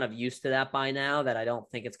teams are kind of used to that by now that I don't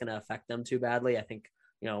think it's going to affect them too badly. I think,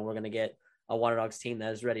 you know, we're going to get a Water Dogs team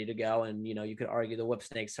that is ready to go. And, you know, you could argue the Whip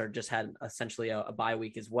Snakes are just had essentially a bye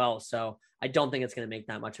week as well. So I don't think it's going to make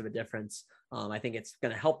that much of a difference. I think it's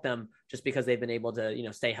going to help them just because they've been able to, you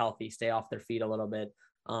know, stay healthy, stay off their feet a little bit,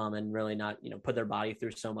 and really not, you know, put their body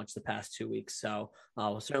through so much the past 2 weeks. So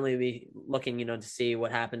we'll certainly be looking, you know, to see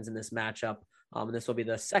what happens in this matchup. And this will be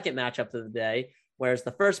the second matchup of the day, whereas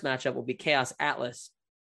the first matchup will be Chaos Atlas,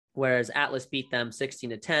 whereas Atlas beat them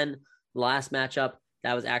 16-10. The last matchup,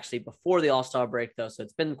 that was actually before the All-Star break, though, so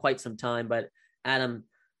it's been quite some time. But, Adam,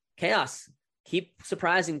 Chaos, keep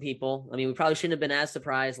surprising people. I mean, we probably shouldn't have been as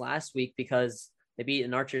surprised last week because they beat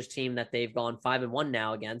an Archers team that they've gone 5-1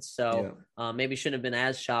 now against. So maybe shouldn't have been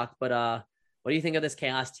as shocked. But what do you think of this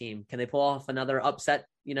Chaos team? Can they pull off another upset,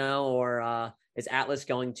 you know, or is Atlas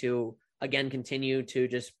going to, again, continue to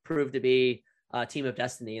just prove to be a team of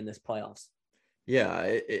destiny in this playoffs? Yeah,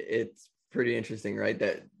 it's pretty interesting, right?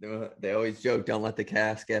 That they always joke, don't let the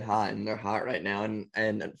Cavs get hot, and they're hot right now.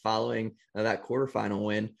 And following that quarterfinal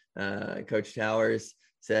win, Coach Towers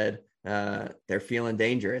said they're feeling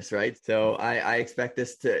dangerous, right? So I expect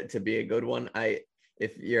this to be a good one.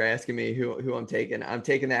 If you're asking me who I'm taking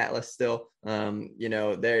the Atlas still. You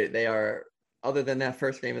know, they are, other than that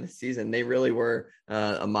first game of the season, they really were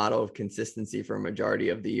a model of consistency for a majority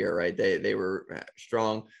of the year, right? They were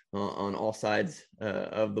strong on all sides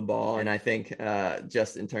of the ball. And I think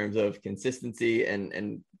just in terms of consistency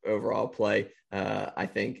and overall play, I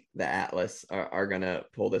think the Atlas are going to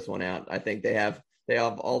pull this one out. I think they have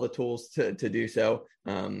all the tools to do so.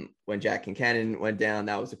 When Jack Kincannon went down,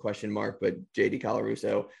 that was a question mark, but JD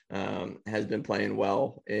Colarusso has been playing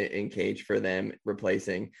well in cage for them,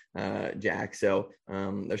 replacing Jack. So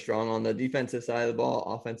they're strong on the defensive side of the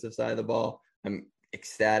ball, offensive side of the ball. I'm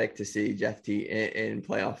ecstatic to see Jeff Teat in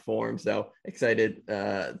playoff form. So excited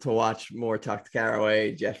to watch more Tuck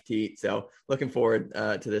Carraway, Jeff Teat. So looking forward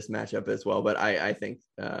to this matchup as well. But I think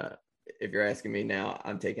if you're asking me now,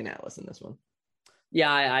 I'm taking Atlas in this one. Yeah,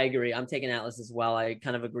 I agree. I'm taking Atlas as well. I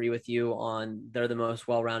kind of agree with you on they're the most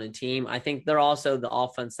well-rounded team. I think they're also the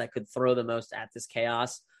offense that could throw the most at this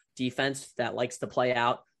Chaos defense that likes to play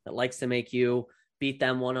out, that likes to make you beat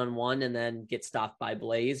them one-on-one and then get stopped by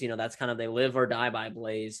Blaze. You know, that's kind of, they live or die by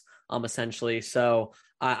Blaze, essentially. So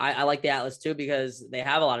I like the Atlas too, because they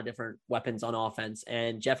have a lot of different weapons on offense,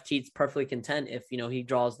 and Jeff Teat's perfectly content if, you know, he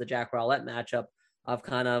draws the Jack Rowlett matchup of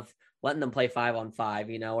kind of letting them play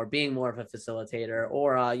 5-on-5, you know, or being more of a facilitator,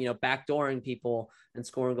 or, you know, backdooring people and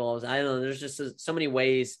scoring goals. I don't know. There's just so many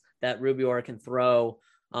ways that Rubior can throw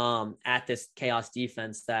at this Chaos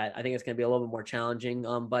defense that I think it's going to be a little bit more challenging.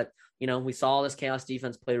 But, you know, we saw this Chaos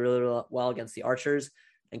defense play really well against the Archers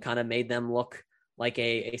and kind of made them look like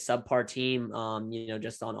a subpar team, you know,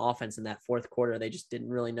 just on offense in that fourth quarter. They just didn't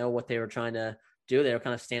really know what they were trying to do. They were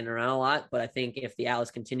kind of standing around a lot. But I think if the Atlas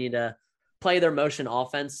continue to play their motion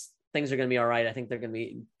offense, things are going to be all right. I think they're going to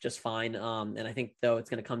be just fine. And I think, though, it's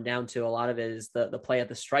going to come down to a lot of it is the play at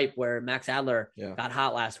the stripe, where Max Adler got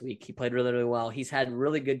hot last week. He played really, really well. He's had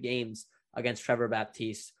really good games against Trevor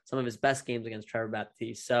Baptiste, some of his best games against Trevor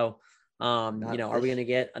Baptiste. So, you know, are we going to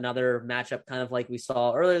get another matchup kind of like we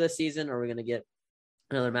saw earlier this season? Or are we going to get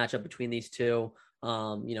another matchup between these two,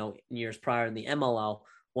 you know, in years prior in the MLL?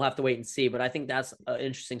 We'll have to wait and see. But I think that's an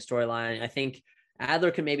interesting storyline. I think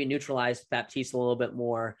Adler can maybe neutralize Baptiste a little bit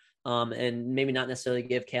more, and maybe not necessarily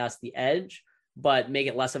give Chaos the edge, but make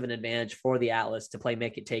it less of an advantage for the Atlas to play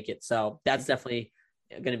make it, take it. So that's definitely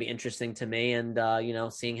going to be interesting to me. And, you know,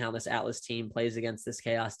 seeing how this Atlas team plays against this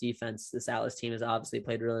Chaos defense. This Atlas team has obviously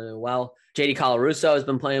played really, really well. JD Colarusso has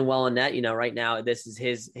been playing well in net. You know, right now, this is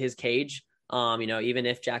his cage. Even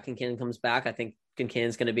if Jack Kincannon comes back, I think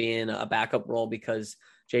Kincannon's going to be in a backup role because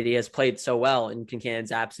JD has played so well in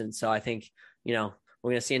Kincannon's absence. So I think, we're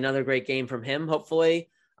going to see another great game from him, hopefully.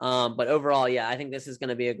 But overall, yeah, I think this is going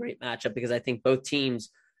to be a great matchup because I think both teams,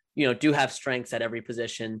 do have strengths at every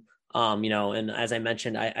position. And as I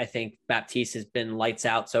mentioned, I think Baptiste has been lights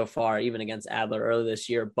out so far, even against Adler earlier this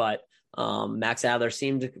year. But Max Adler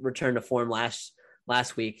seemed to return to form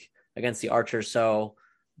last week against the Archers. So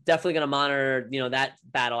definitely going to monitor, that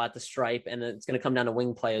battle at the stripe, and it's going to come down to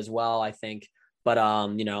wing play as well, I think. But,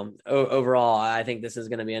 overall, I think this is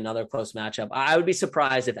going to be another close matchup. I would be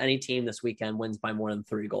surprised if any team this weekend wins by more than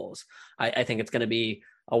 3 goals. I think it's going to be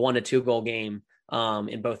a 1 to 2 goal game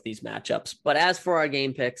in both these matchups. But as for our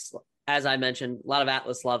game picks, as I mentioned, a lot of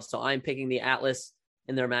Atlas love. So I'm picking the Atlas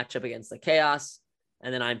in their matchup against the Chaos.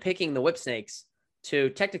 And then I'm picking the Whip Snakes to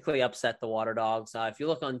technically upset the Water Dogs. If you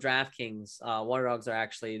look on DraftKings, Water Dogs are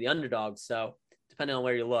actually the underdogs. So depending on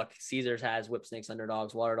where you look, Caesars has Whip Snakes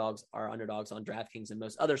underdogs. Water Dogs are underdogs on DraftKings and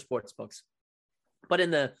most other sports books. But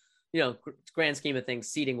in the grand scheme of things,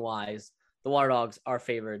 seeding wise, the Water Dogs are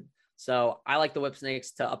favored. So I like the Whip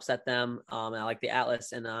Snakes to upset them. And I like the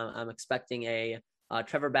Atlas, and I'm expecting a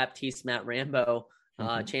Trevor Baptiste, Matt Rambo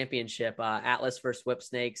championship. Atlas versus Whip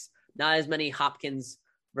Snakes. Not as many Hopkins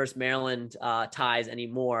versus Maryland ties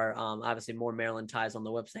anymore. Obviously more Maryland ties on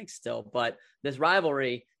the Whip Snakes still, but this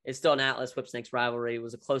rivalry is still an Atlas Whip Snakes rivalry. It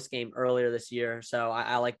was a close game earlier this year. So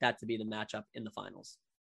I like that to be the matchup in the finals.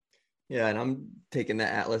 Yeah, and I'm taking the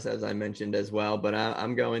Atlas, as I mentioned as well, but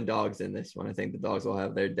I'm going Dogs in this one. I think the Dogs will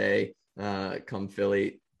have their day come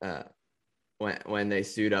Philly when they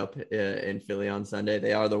suit up in Philly on Sunday.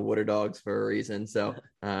 They are the Water Dogs for a reason. So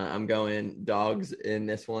I'm going Dogs in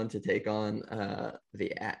this one to take on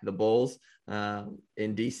the Bulls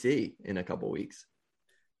in DC in a couple weeks.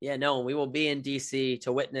 Yeah, no, we will be in DC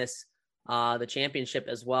to witness the championship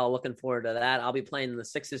as well. Looking forward to that. I'll be playing in the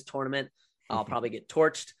Sixes tournament. I'll probably get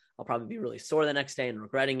torched. I'll probably be really sore the next day and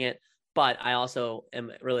regretting it. But I also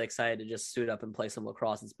am really excited to just suit up and play some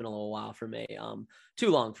lacrosse. It's been a little while for me, too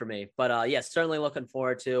long for me. But yes, certainly looking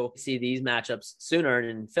forward to see these matchups sooner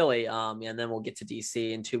in Philly. And then we'll get to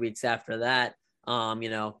DC in 2 weeks after that.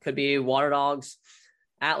 Could be Water Dogs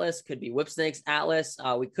Atlas, could be Whip Snakes Atlas.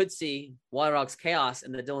 We could see Water Dogs Chaos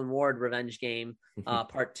in the Dylan Ward revenge game,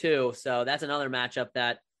 part 2. So that's another matchup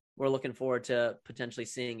that we're looking forward to potentially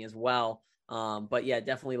seeing as well. But yeah,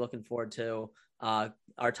 definitely looking forward to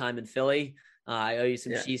our time in Philly. I owe you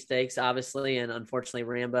some cheesesteaks, obviously, and unfortunately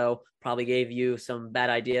Rambo probably gave you some bad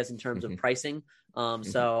ideas in terms of pricing.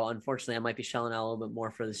 So unfortunately I might be shelling out a little bit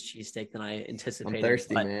more for this cheesesteak than I anticipated. I'm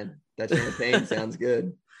thirsty, man. That champagne sounds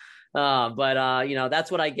good. But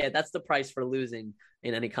that's what I get. That's the price for losing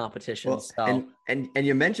in any competition. Well, so. and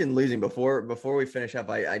you mentioned losing before we finish up.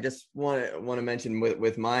 I just want to mention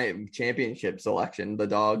with my championship selection, the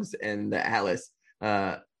Dogs and the Atlas,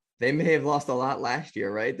 they may have lost a lot last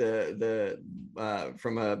year, right?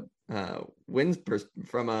 From a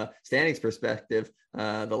standings perspective,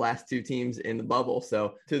 the last 2 teams in the bubble.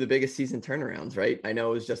 So 2 of the biggest season turnarounds, right? I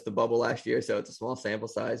know it was just the bubble last year, so it's a small sample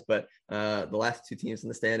size, but the last 2 teams in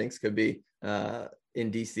the standings could be in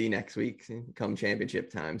DC next week come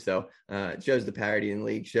championship time. So it shows the parity in the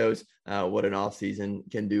league, shows what an off season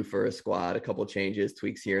can do for a squad. A couple changes,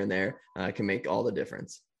 tweaks here and there can make all the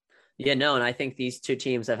difference. Yeah, no, and I think these 2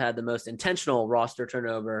 teams have had the most intentional roster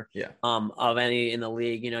turnover of any in the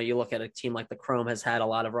league. You look at a team like the Chrome has had a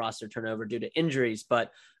lot of roster turnover due to injuries,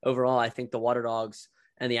 but overall, I think the Water Dogs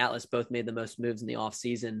and the Atlas both made the most moves in the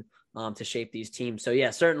offseason to shape these teams. So yeah,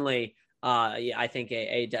 certainly, I think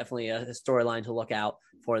definitely a storyline to look out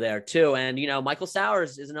for there too. And, Michael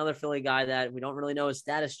Sowers is another Philly guy that we don't really know his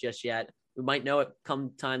status just yet. We might know it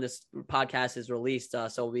come time this podcast is released. So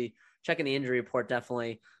we'll be checking the injury report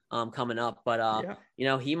definitely coming up, but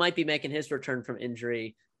he might be making his return from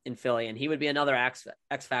injury in Philly, and he would be another X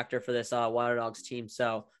factor for this Water Dogs team.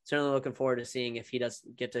 So certainly looking forward to seeing if he does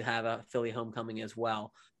get to have a Philly homecoming as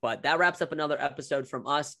well. But that wraps up another episode from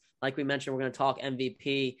us. Like we mentioned, we're going to talk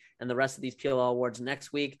MVP and the rest of these PLL awards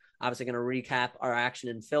next week. Obviously going to recap our action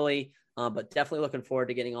in Philly, but definitely looking forward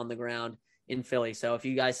to getting on the ground in Philly. So if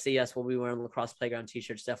you guys see us, we'll be wearing Lacrosse Playground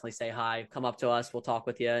t-shirts. Definitely say hi, come up to us. We'll talk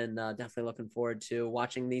with you, and definitely looking forward to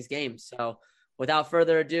watching these games. So without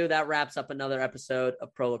further ado, that wraps up another episode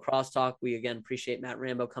of Pro Lacrosse Talk. We again appreciate Matt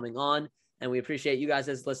Rambo coming on, and we appreciate you guys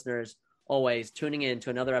as listeners always tuning in to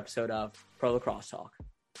another episode of Pro Lacrosse Talk.